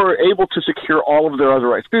 they are able to secure all of their other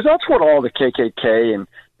rights. Because that's what all the KKK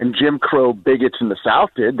and Jim Crow bigots in the South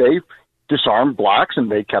did. They disarmed blacks and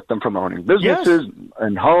they kept them from owning businesses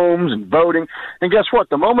and homes and voting. And guess what?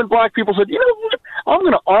 The moment black people said, you know what, I'm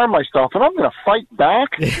going to arm myself and I'm going to fight back,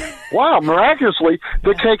 wow, miraculously,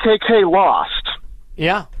 the KKK lost.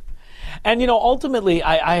 Yeah. And, you know, ultimately,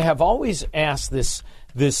 I have always asked this,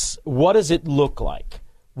 what does it look like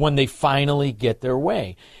when they finally get their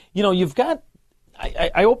way? You know, you've got,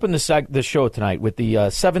 I opened the show tonight with the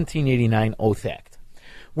 1789 Oath Act,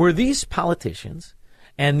 where these politicians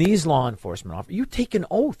and these law enforcement officers, you take an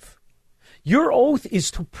oath. Your oath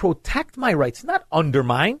is to protect my rights, not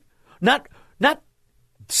undermine, not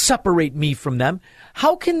separate me from them.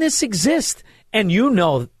 How can this exist? And you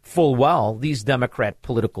know full well these Democrat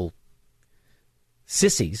political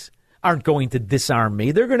sissies aren't going to disarm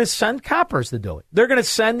me. They're going to send coppers to do it. They're going to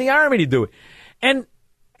send the army to do it. And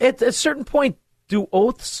at a certain point, do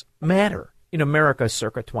oaths matter in America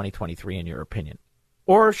circa 2023, in your opinion?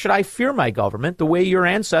 Or should I fear my government the way your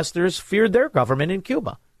ancestors feared their government in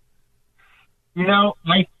Cuba? You know,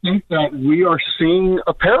 I think that we are seeing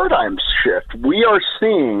a paradigm shift. We are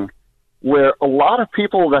seeing where a lot of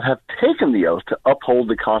people that have taken the oath to uphold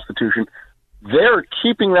the Constitution, they're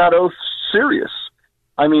keeping that oath serious.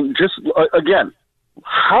 I mean, just again,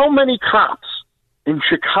 how many cops in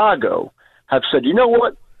Chicago have said, you know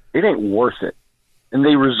what, it ain't worth it, and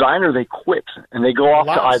they resign or they quit, and they go off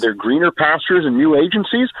to either greener pastures and new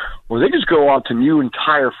agencies, or they just go on to new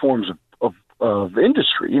entire forms of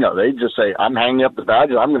industry. You know, they just say, I'm hanging up the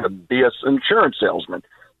badge and I'm going to be an insurance salesman.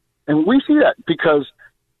 And we see that because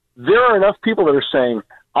there are enough people that are saying,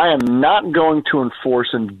 I am not going to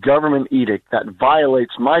enforce a government edict that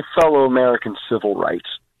violates my fellow American civil rights.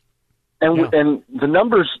 And and the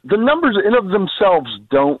numbers in of themselves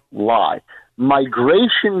don't lie.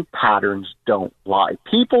 Migration patterns don't lie.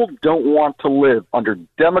 People don't want to live under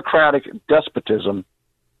democratic despotism.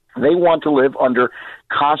 They want to live under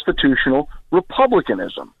constitutional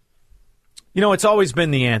republicanism. You know, it's always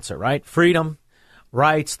been the answer, right? Freedom,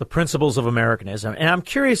 rights, the principles of Americanism. And I'm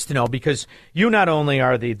curious to know, because you not only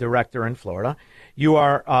are the director in Florida, you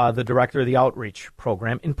are the director of the outreach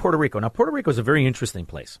program in Puerto Rico. Now, Puerto Rico is a very interesting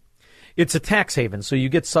place. It's a tax haven, so you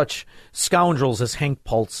get such scoundrels as Hank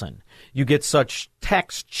Paulson. You get such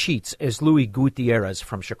tax cheats as Louis Gutierrez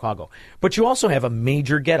from Chicago. But you also have a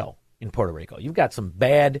major ghetto in Puerto Rico. You've got some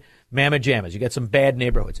bad mamma jammas. You got some bad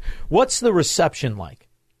neighborhoods. What's the reception like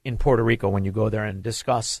in Puerto Rico when you go there and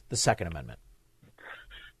discuss the Second Amendment?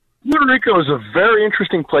 Puerto Rico is a very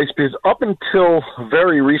interesting place because up until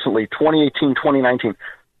very recently, 2018, 2019,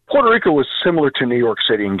 Puerto Rico was similar to New York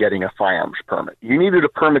City in getting a firearms permit. You needed a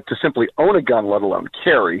permit to simply own a gun, let alone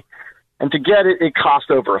carry. And to get it, it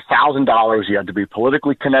cost over $1,000. You had to be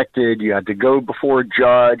politically connected. You had to go before a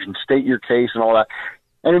judge and state your case and all that.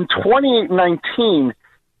 And in 2019,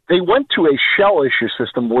 they went to a shell issue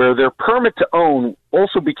system where their permit to own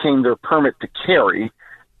also became their permit to carry.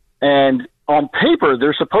 And on paper,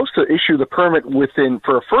 they're supposed to issue the permit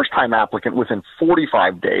for a first-time applicant within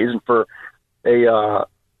 45 days, and for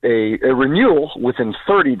a renewal within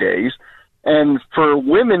 30 days. And for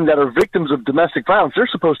women that are victims of domestic violence, they're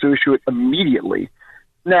supposed to issue it immediately.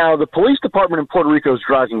 Now, the police department in Puerto Rico is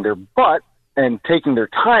dragging their butt and taking their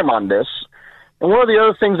time on this. And one of the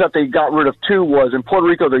other things that they got rid of, too, was in Puerto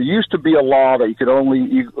Rico, there used to be a law that you could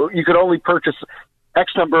only purchase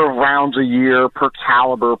X number of rounds a year per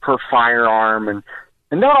caliber, per firearm, and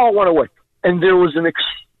that all went away. And there was an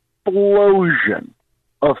explosion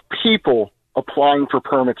of people applying for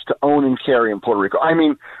permits to own and carry in Puerto Rico. I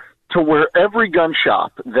mean, to where every gun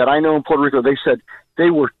shop that I know in Puerto Rico, they said they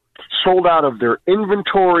were sold out of their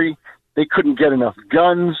inventory. They couldn't get enough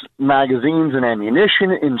guns, magazines, and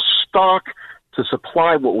ammunition in stock to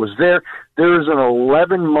supply what was there. There is an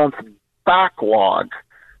 11-month backlog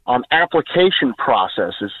on application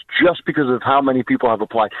processes just because of how many people have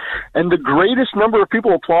applied. And the greatest number of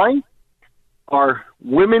people applying are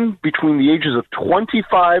women between the ages of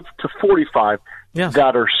 25 to 45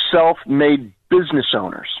 that are self-made business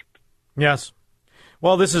owners. Yes.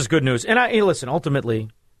 Well, this is good news. And listen, ultimately,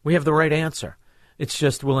 we have the right answer. It's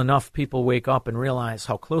just, will enough people wake up and realize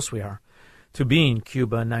how close we are to being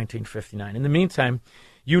Cuba in 1959? In the meantime,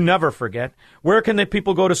 you never forget. Where can the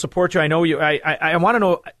people go to support you? I know you. I want to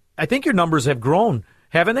know. I think your numbers have grown,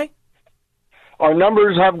 haven't they? Our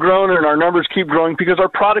numbers have grown, and our numbers keep growing because our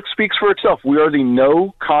product speaks for itself. We are the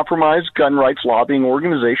No Compromise gun rights lobbying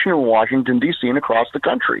organization in Washington, D.C. and across the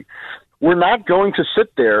country. We're not going to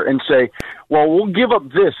sit there and say, well, we'll give up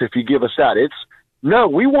this if you give us that. No,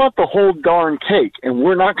 we want the whole darn cake, and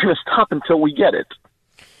we're not going to stop until we get it.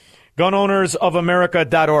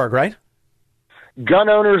 GunOwnersOfAmerica.org, right?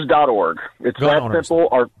 GunOwners.org. It's that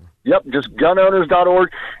simple. Just gunowners.org.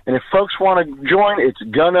 And if folks want to join, it's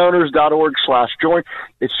gunowners.org/join.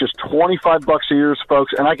 It's just $25 a year,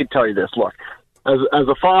 folks. And I can tell you this, look, as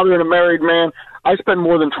a father and a married man, I spend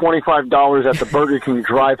more than $25 at the Burger King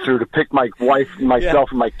drive-thru to pick my wife, myself,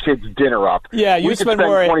 and my kids' dinner up. Yeah, you spend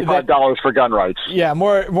more $25 for gun rights. Yeah,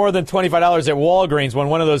 more than $25 at Walgreens when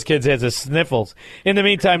one of those kids has the sniffles. In the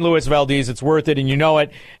meantime, Luis Valdez, it's worth it, and you know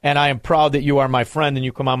it. And I am proud that you are my friend and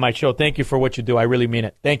you come on my show. Thank you for what you do. I really mean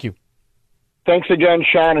it. Thank you. Thanks again,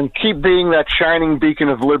 Sean, and keep being that shining beacon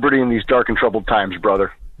of liberty in these dark and troubled times,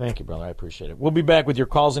 brother. Thank you, brother. I appreciate it. We'll be back with your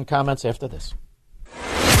calls and comments after this.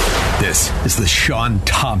 This is the Sean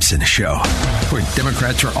Thompson Show, where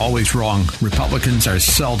Democrats are always wrong, Republicans are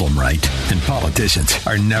seldom right, and politicians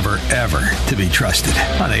are never, ever to be trusted.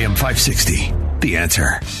 On AM 560, The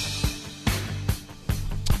Answer.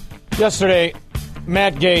 Yesterday,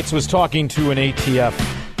 Matt Gaetz was talking to an ATF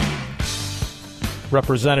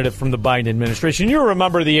representative from the Biden administration. You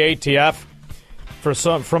remember the ATF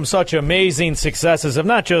from such amazing successes of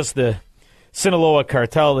not just the Sinaloa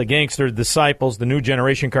cartel, the Gangster Disciples, the New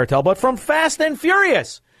Generation cartel, but from Fast and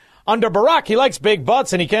Furious. Under Barack, he likes big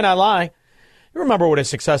butts and he cannot lie. You remember what a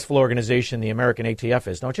successful organization the American ATF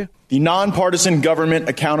is, don't you? The Nonpartisan Government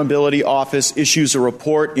Accountability Office issues a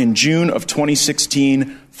report in June of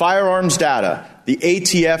 2016. Firearms data. The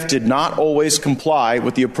ATF did not always comply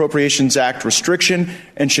with the Appropriations Act restriction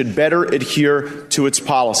and should better adhere to its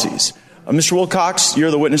policies. Mr. Wilcox, you're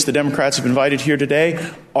the witness the Democrats have invited here today.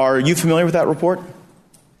 Are you familiar with that report?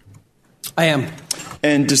 I am.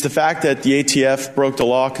 And does the fact that the ATF broke the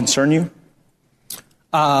law concern you?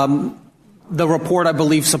 The report, I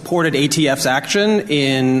believe, supported ATF's action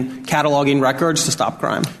in cataloging records to stop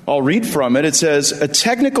crime. I'll read from it. It says, a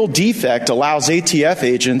technical defect allows ATF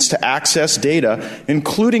agents to access data,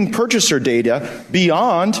 including purchaser data,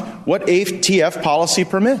 beyond what ATF policy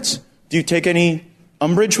permits. Do you take any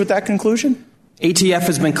umbrage with that conclusion? ATF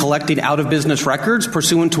has been collecting out-of-business records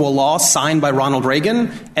pursuant to a law signed by Ronald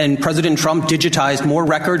Reagan, and President Trump digitized more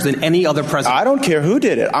records than any other president. I don't care who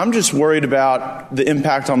did it. I'm just worried about the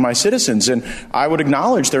impact on my citizens. And I would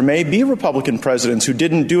acknowledge there may be Republican presidents who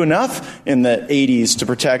didn't do enough in the 80s to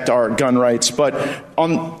protect our gun rights. But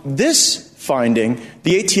on this finding,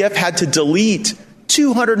 the ATF had to delete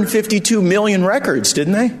 252 million records,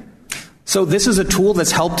 didn't they? So this is a tool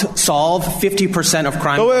that's helped solve 50% of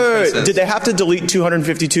crime. Wait. Did they have to delete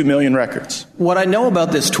 252 million records? What I know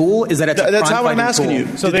about this tool is that it's a that's how I'm asking tool.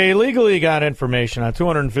 you. So they illegally got information on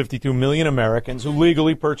 252 million Americans who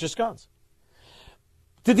legally purchased guns.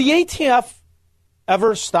 Did the ATF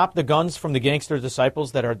ever stop the guns from the Gangster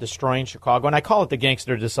Disciples that are destroying Chicago? And I call it the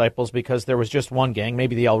Gangster Disciples because there was just one gang,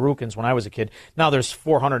 maybe the El Rukns when I was a kid. Now there's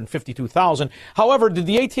 452,000. However, did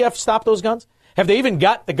the ATF stop those guns? Have they even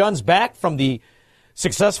got the guns back from the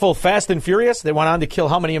successful Fast and Furious? They went on to kill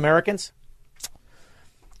how many Americans?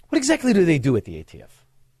 What exactly do they do at the ATF?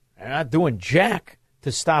 They're not doing jack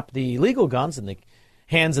to stop the illegal guns in the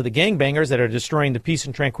hands of the gangbangers that are destroying the peace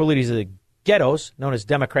and tranquilities of the ghettos, known as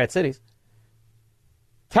Democrat cities.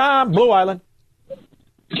 Tom, Blue Island.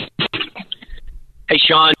 Hey,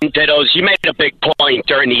 Sean Dittos, you made a big point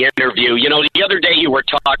during the interview. You know, the other day you were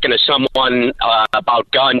talking to someone about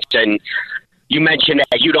guns, and you mentioned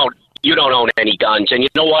that you don't own any guns, and you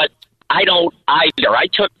know what? I don't either. I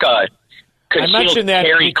took a concealed I mentioned that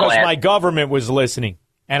carry because class. my government was listening,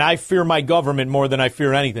 and I fear my government more than I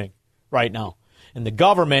fear anything right now. And the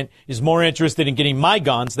government is more interested in getting my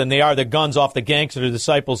guns than they are the guns off the Gangster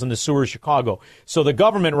Disciples in the sewer of Chicago. So the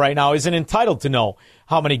government right now isn't entitled to know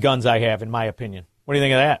how many guns I have, in my opinion. What do you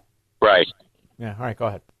think of that? Right. Yeah. All right. Go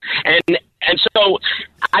ahead. And so,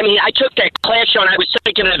 I mean, I took that class, Sean. I was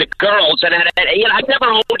thinking of the girls, and I've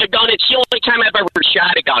never owned a gun. It's the only time I've ever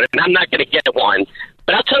shot a gun, and I'm not going to get one.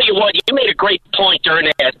 But I'll tell you what, you made a great point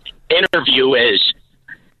during that interview is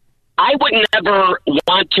I would never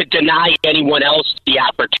want to deny anyone else the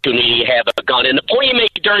opportunity to have a gun. And the point you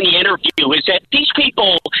made during the interview is that these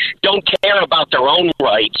people don't care about their own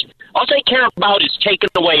rights. All they care about is taking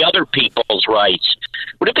away other people's rights.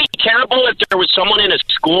 Would it be terrible if there was someone in a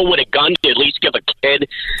school with a gun to at least give a kid,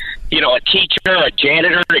 a teacher, a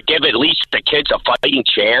janitor, to give at least the kids a fighting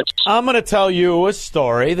chance? I'm going to tell you a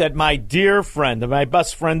story that my dear friend, my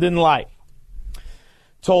best friend in life,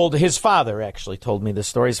 told. His father actually told me this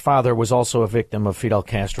story. His father was also a victim of Fidel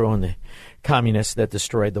Castro and the communists that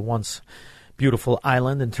destroyed the once beautiful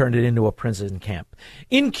island and turned it into a prison camp.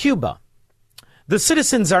 In Cuba, the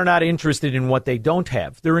citizens are not interested in what they don't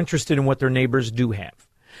have. They're interested in what their neighbors do have.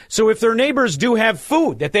 So if their neighbors do have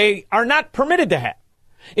food that they are not permitted to have,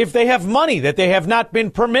 if they have money that they have not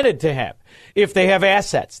been permitted to have, if they have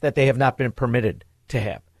assets that they have not been permitted to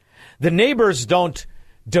have, the neighbors don't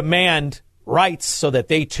demand rights so that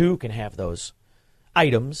they too can have those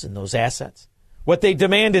items and those assets. What they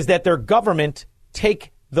demand is that their government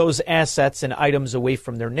take those assets and items away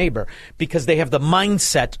from their neighbor because they have the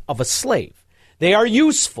mindset of a slave. They are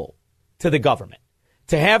useful to the government.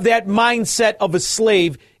 To have that mindset of a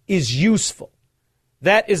slave is useful.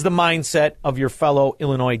 That is the mindset of your fellow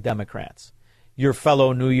Illinois Democrats, your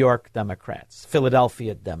fellow New York Democrats,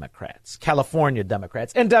 Philadelphia Democrats, California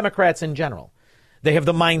Democrats, and Democrats in general. They have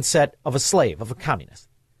the mindset of a slave, of a communist.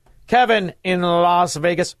 Kevin in Las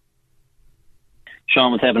Vegas.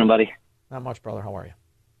 Sean, what's happening, buddy? Not much, brother. How are you?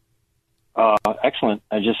 Excellent.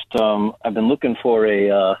 I just I've been looking for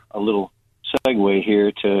a little segue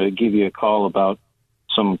here to give you a call about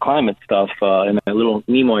some climate stuff. And that little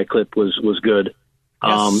Nimoy clip was good.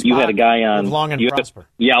 Yes, you had a guy on. Live long and prosper.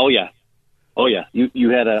 Oh yeah. You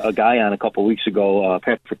had a guy on a couple of weeks ago,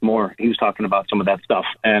 Patrick Moore. He was talking about some of that stuff,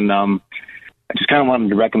 and I just kind of wanted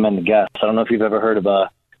to recommend the guest. I don't know if you've ever heard of a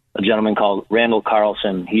gentleman called Randall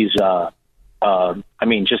Carlson. He's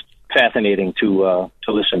just fascinating to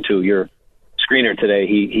listen to. Your screener today,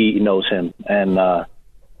 he knows him, and my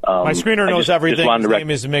screener knows everything. His name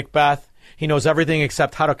is Macbeth. He knows everything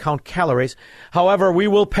except how to count calories. However, we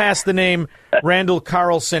will pass the name Randall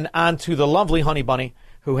Carlson on to the lovely Honey Bunny,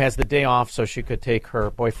 who has the day off so she could take her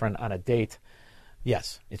boyfriend on a date.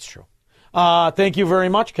 Yes, it's true. Thank you very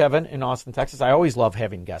much, Kevin, in Austin, Texas. I always love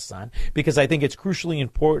having guests on because I think it's crucially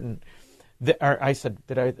important. I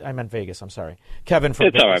meant Vegas. I'm sorry. Kevin from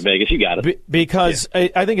It's Vegas. all right, Vegas. You got it. Because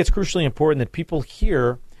I think it's crucially important that people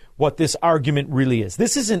hear what this argument really is.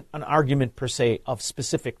 This isn't an argument per se of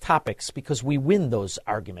specific topics because we win those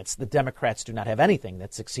arguments. The Democrats do not have anything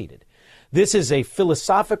that succeeded. This is a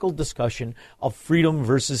philosophical discussion of freedom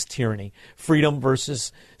versus tyranny, freedom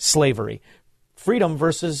versus slavery, freedom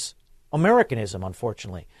versus Americanism,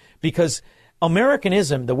 unfortunately. Because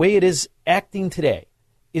Americanism, the way it is acting today,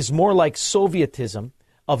 is more like Sovietism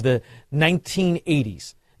of the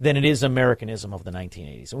 1980s than it is Americanism of the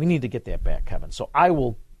 1980s. And we need to get that back, Kevin. So I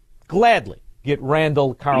will gladly get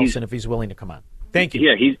Randall Carlson if he's willing to come on. Thank you.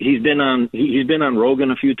 Yeah, he's been on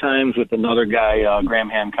Rogan a few times with another guy, Graham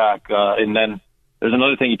Hancock, and then there's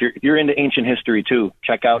another thing. If you're into ancient history too,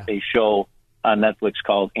 check out a show on Netflix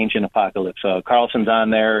called Ancient Apocalypse. Carlson's on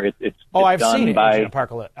there. It's I've done seen by Ancient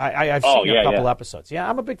Apocalypse. I've seen a couple episodes. Yeah,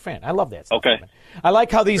 I'm a big fan. I love that stuff. Okay. I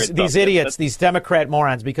like how these idiots, these Democrat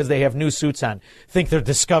morons, because they have new suits on, think they're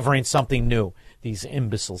discovering something new. These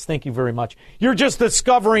imbeciles. Thank you very much. You're just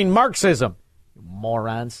discovering Marxism, you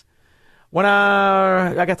morons. When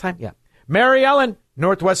I got time? Yeah. Mary Ellen,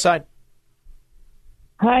 Northwest Side.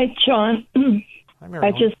 Hi, Sean. Hi, Mary I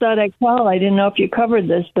Ellen. just thought I'd call. I didn't know if you covered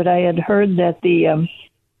this, but I had heard that the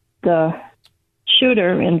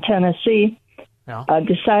shooter in Tennessee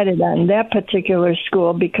decided on that particular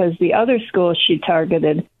school because the other school she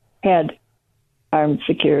targeted had armed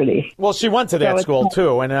security. Well, she went to that school,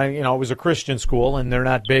 too, and, it was a Christian school, and they're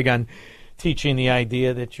not big on teaching the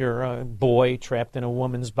idea that you're a boy trapped in a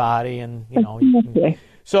woman's body, and,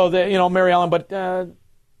 So, Mary Ellen, but I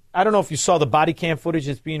don't know if you saw the body cam footage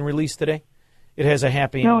that's being released today. It has a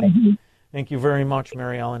happy ending. Thank you very much,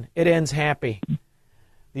 Mary Ellen. It ends happy.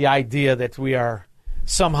 The idea that we are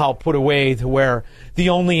somehow put away to where the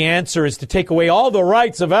only answer is to take away all the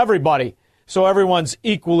rights of everybody so everyone's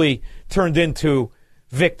equally turned into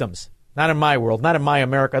victims. Not in my world, not in my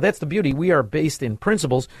America. That's the beauty. We are based in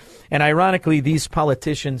principles, and ironically, these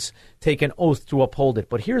politicians take an oath to uphold it.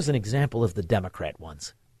 But here's an example of the Democrat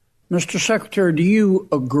ones. Mr. Secretary, do you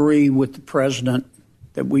agree with the president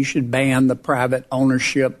that we should ban the private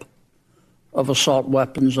ownership of assault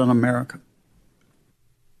weapons in America?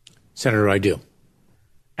 Senator, I do.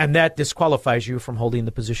 And that disqualifies you from holding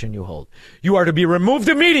the position you hold. You are to be removed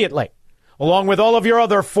immediately, along with all of your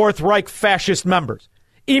other Fourth Reich fascist members.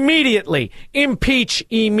 Immediately. Impeach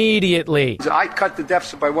immediately. I cut the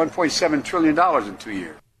deficit by $1.7 trillion in 2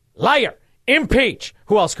 years. Liar. Impeach.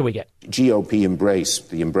 Who else can we get? GOP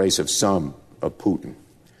the embrace of some of Putin.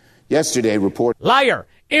 Yesterday, Liar.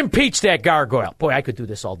 Impeach that gargoyle. Boy, I could do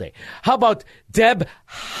this all day. How about Deb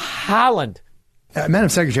Haaland? Madam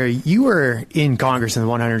Secretary, you were in Congress in the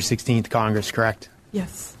 116th Congress, correct?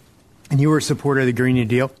 Yes. And you were a supporter of the Green New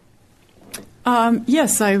Deal?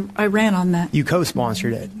 Yes, I ran on that. You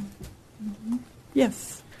co-sponsored it.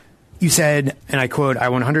 Yes. You said, and I quote, I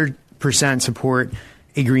 100% support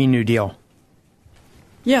a Green New Deal.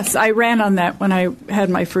 Yes, I ran on that when I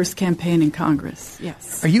had my first campaign in Congress.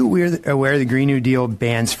 Yes. Are you aware the Green New Deal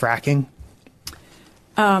bans fracking?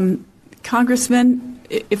 Congressman,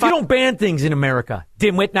 if you don't ban things in America,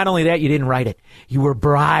 dimwit, not only that, you didn't write it. You were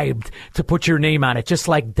bribed to put your name on it, just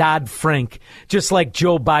like Dodd-Frank, just like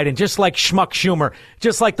Joe Biden, just like Schmuck Schumer,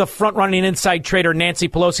 just like the front-running inside trader Nancy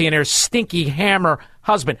Pelosi and her stinky hammer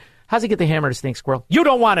husband. How's he get the hammer to stink, squirrel? You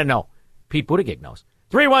don't want to know. Pete Buttigieg knows.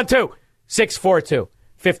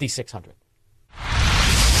 312-642-5600.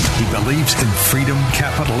 He believes in freedom,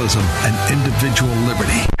 capitalism, and individual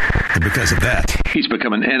liberty. And because of that, he's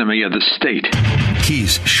become an enemy of the state.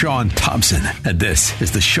 He's Sean Thompson, and this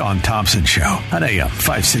is the Sean Thompson Show on AM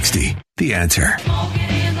 560. The Answer.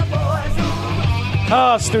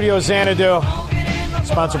 Studio Xanadu,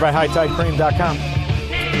 sponsored by HighTideCream.com.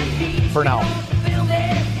 For now.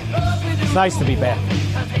 It's nice to be back.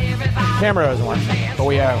 Camera doesn't work, but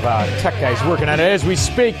we have tech guys working on it as we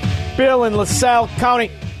speak. Bill in LaSalle County.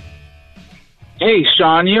 Hey,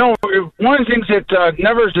 Sean, one of the things that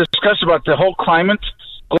never is discussed about the whole climate,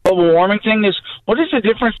 global warming thing is what is the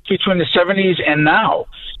difference between the 70s and now?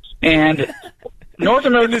 And North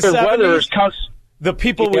America's weather counts. The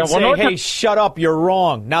people would say, hey, shut up, you're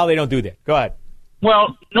wrong. Now they don't do that. Go ahead.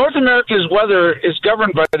 Well, North America's weather is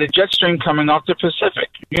governed by the jet stream coming off the Pacific.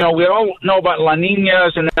 We all know about La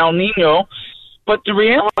Niñas and El Nino, but the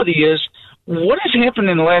reality is, what has happened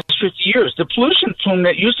in the last 50 years? The pollution plume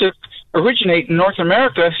that used to originate in North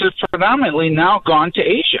America has predominantly now gone to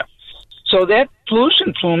Asia. So that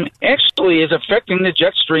pollution plume actually is affecting the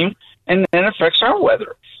jet stream and then affects our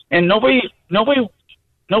weather. And nobody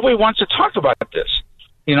wants to talk about this.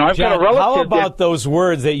 I've got a relative. How about those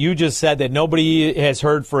words that you just said that nobody has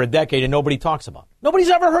heard for a decade and nobody talks about? Nobody's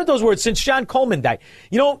ever heard those words since John Coleman died.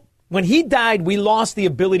 When he died, we lost the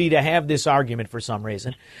ability to have this argument for some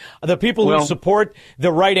reason. The people who support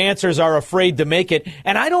the right answers are afraid to make it,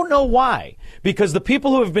 and I don't know why. Because the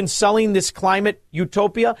people who have been selling this climate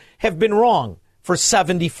utopia have been wrong for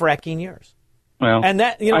 70 fracking years. Well, and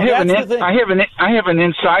that I have an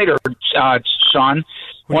insider, Sean.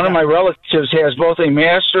 One of my relatives has both a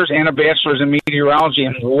master's and a bachelor's in meteorology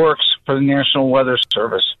and works for the National Weather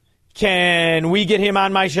Service. Can we get him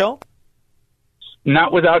on my show?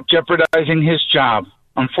 Not without jeopardizing his job.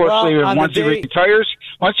 Unfortunately, once he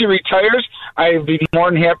retires, I'd be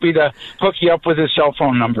more than happy to hook you up with his cell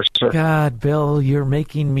phone number, sir. God, Bill, you're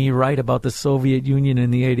making me right about the Soviet Union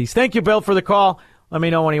in the 80s. Thank you, Bill, for the call. Let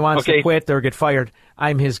me know when he wants to quit or get fired.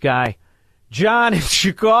 I'm his guy. John in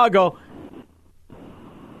Chicago.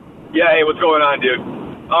 Yeah, hey, what's going on, dude?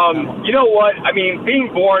 You know what? I mean,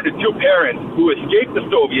 being born to two parents who escaped the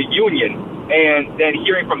Soviet Union, and then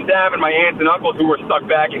hearing from them and my aunts and uncles who were stuck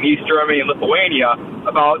back in East Germany and Lithuania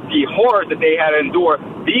about the horrors that they had to endure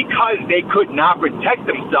because they could not protect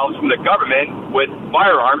themselves from the government with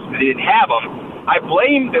firearms because they didn't have them. I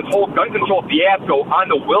blame this whole gun control fiasco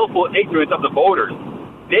on the willful ignorance of the voters.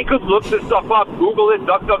 They could look this stuff up, Google it,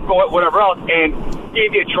 DuckDuckGo it, whatever else, and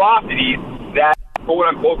see the atrocities that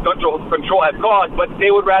quote-unquote gun control has caused, but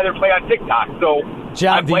they would rather play on TikTok. So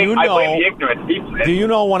John, I blame the ignorant people. Do you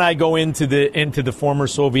know when I go into the former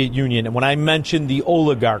Soviet Union, and when I mention the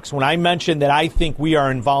oligarchs, when I mention that I think we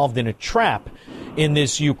are involved in a trap in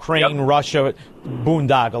this Ukraine-Russia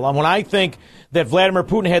boondoggle, and when I think that Vladimir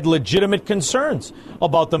Putin had legitimate concerns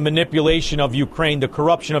about the manipulation of Ukraine, the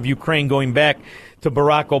corruption of Ukraine going back to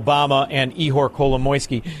Barack Obama and Ihor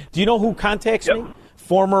Kolomoisky, do you know who contacts me?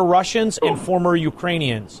 Former Russians and former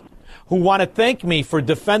Ukrainians who want to thank me for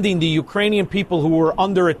defending the Ukrainian people who were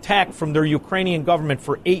under attack from their Ukrainian government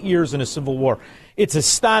for 8 years in a civil war. It's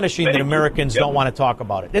astonishing that Americans don't want to talk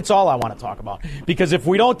about it. That's all I want to talk about. Because if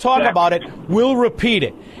we don't talk about it, we'll repeat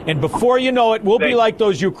it. And before you know it, we'll be like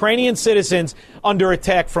those Ukrainian citizens under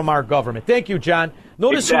attack from our government. Thank you, John.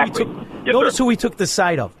 Notice who we took the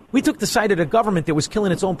side of. We took the side of the government that was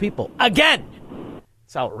killing its own people. Again!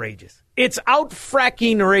 It's outrageous. It's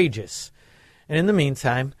out-fracking-rageous. And in the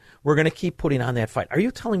meantime, we're going to keep putting on that fight. Are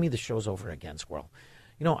you telling me the show's over again, Squirrel?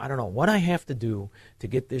 I don't know what I have to do to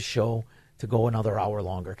get this show to go another hour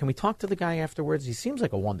longer. Can we talk to the guy afterwards? He seems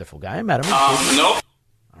like a wonderful guy. I met him. No.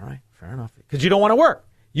 All right, fair enough. Because you don't want to work.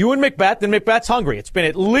 You and Macbeth, and Macbeth's hungry. It's been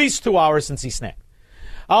at least 2 hours since he snacked.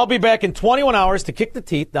 I'll be back in 21 hours to kick the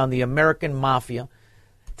teeth down the American mafia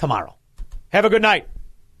tomorrow. Have a good night.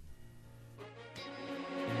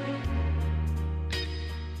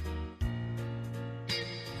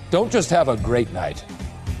 Don't just have a great night.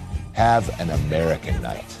 Have an American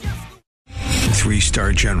night.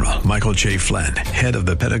 3-star General Michael J. Flynn, head of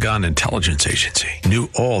the Pentagon Intelligence Agency, knew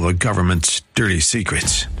all the government's dirty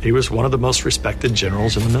secrets. He was one of the most respected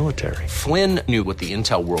generals in the military. Flynn knew what the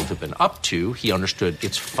intel world had been up to. He understood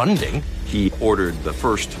its funding. He ordered the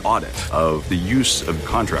first audit of the use of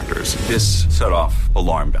contractors. This set off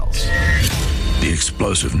alarm bells. The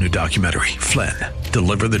explosive new documentary, Flynn,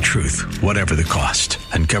 Deliver the Truth, Whatever the Cost,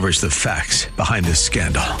 uncovers the facts behind this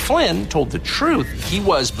scandal. Flynn told the truth. He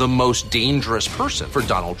was the most dangerous person for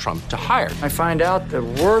Donald Trump to hire. I find out the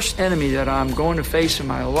worst enemy that I'm going to face in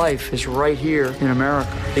my life is right here in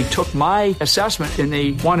America. They took my assessment and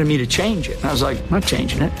they wanted me to change it. And I was like, I'm not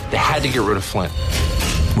changing it. They had to get rid of Flynn.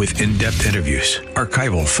 With in-depth interviews,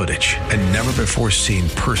 archival footage, and never-before-seen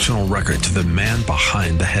personal records of the man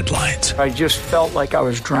behind the headlines. I just felt like I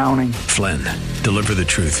was drowning. Flynn, Deliver the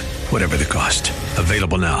Truth, Whatever the Cost.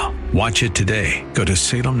 Available now. Watch it today. Go to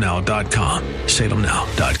salemnow.com.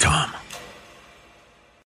 salemnow.com.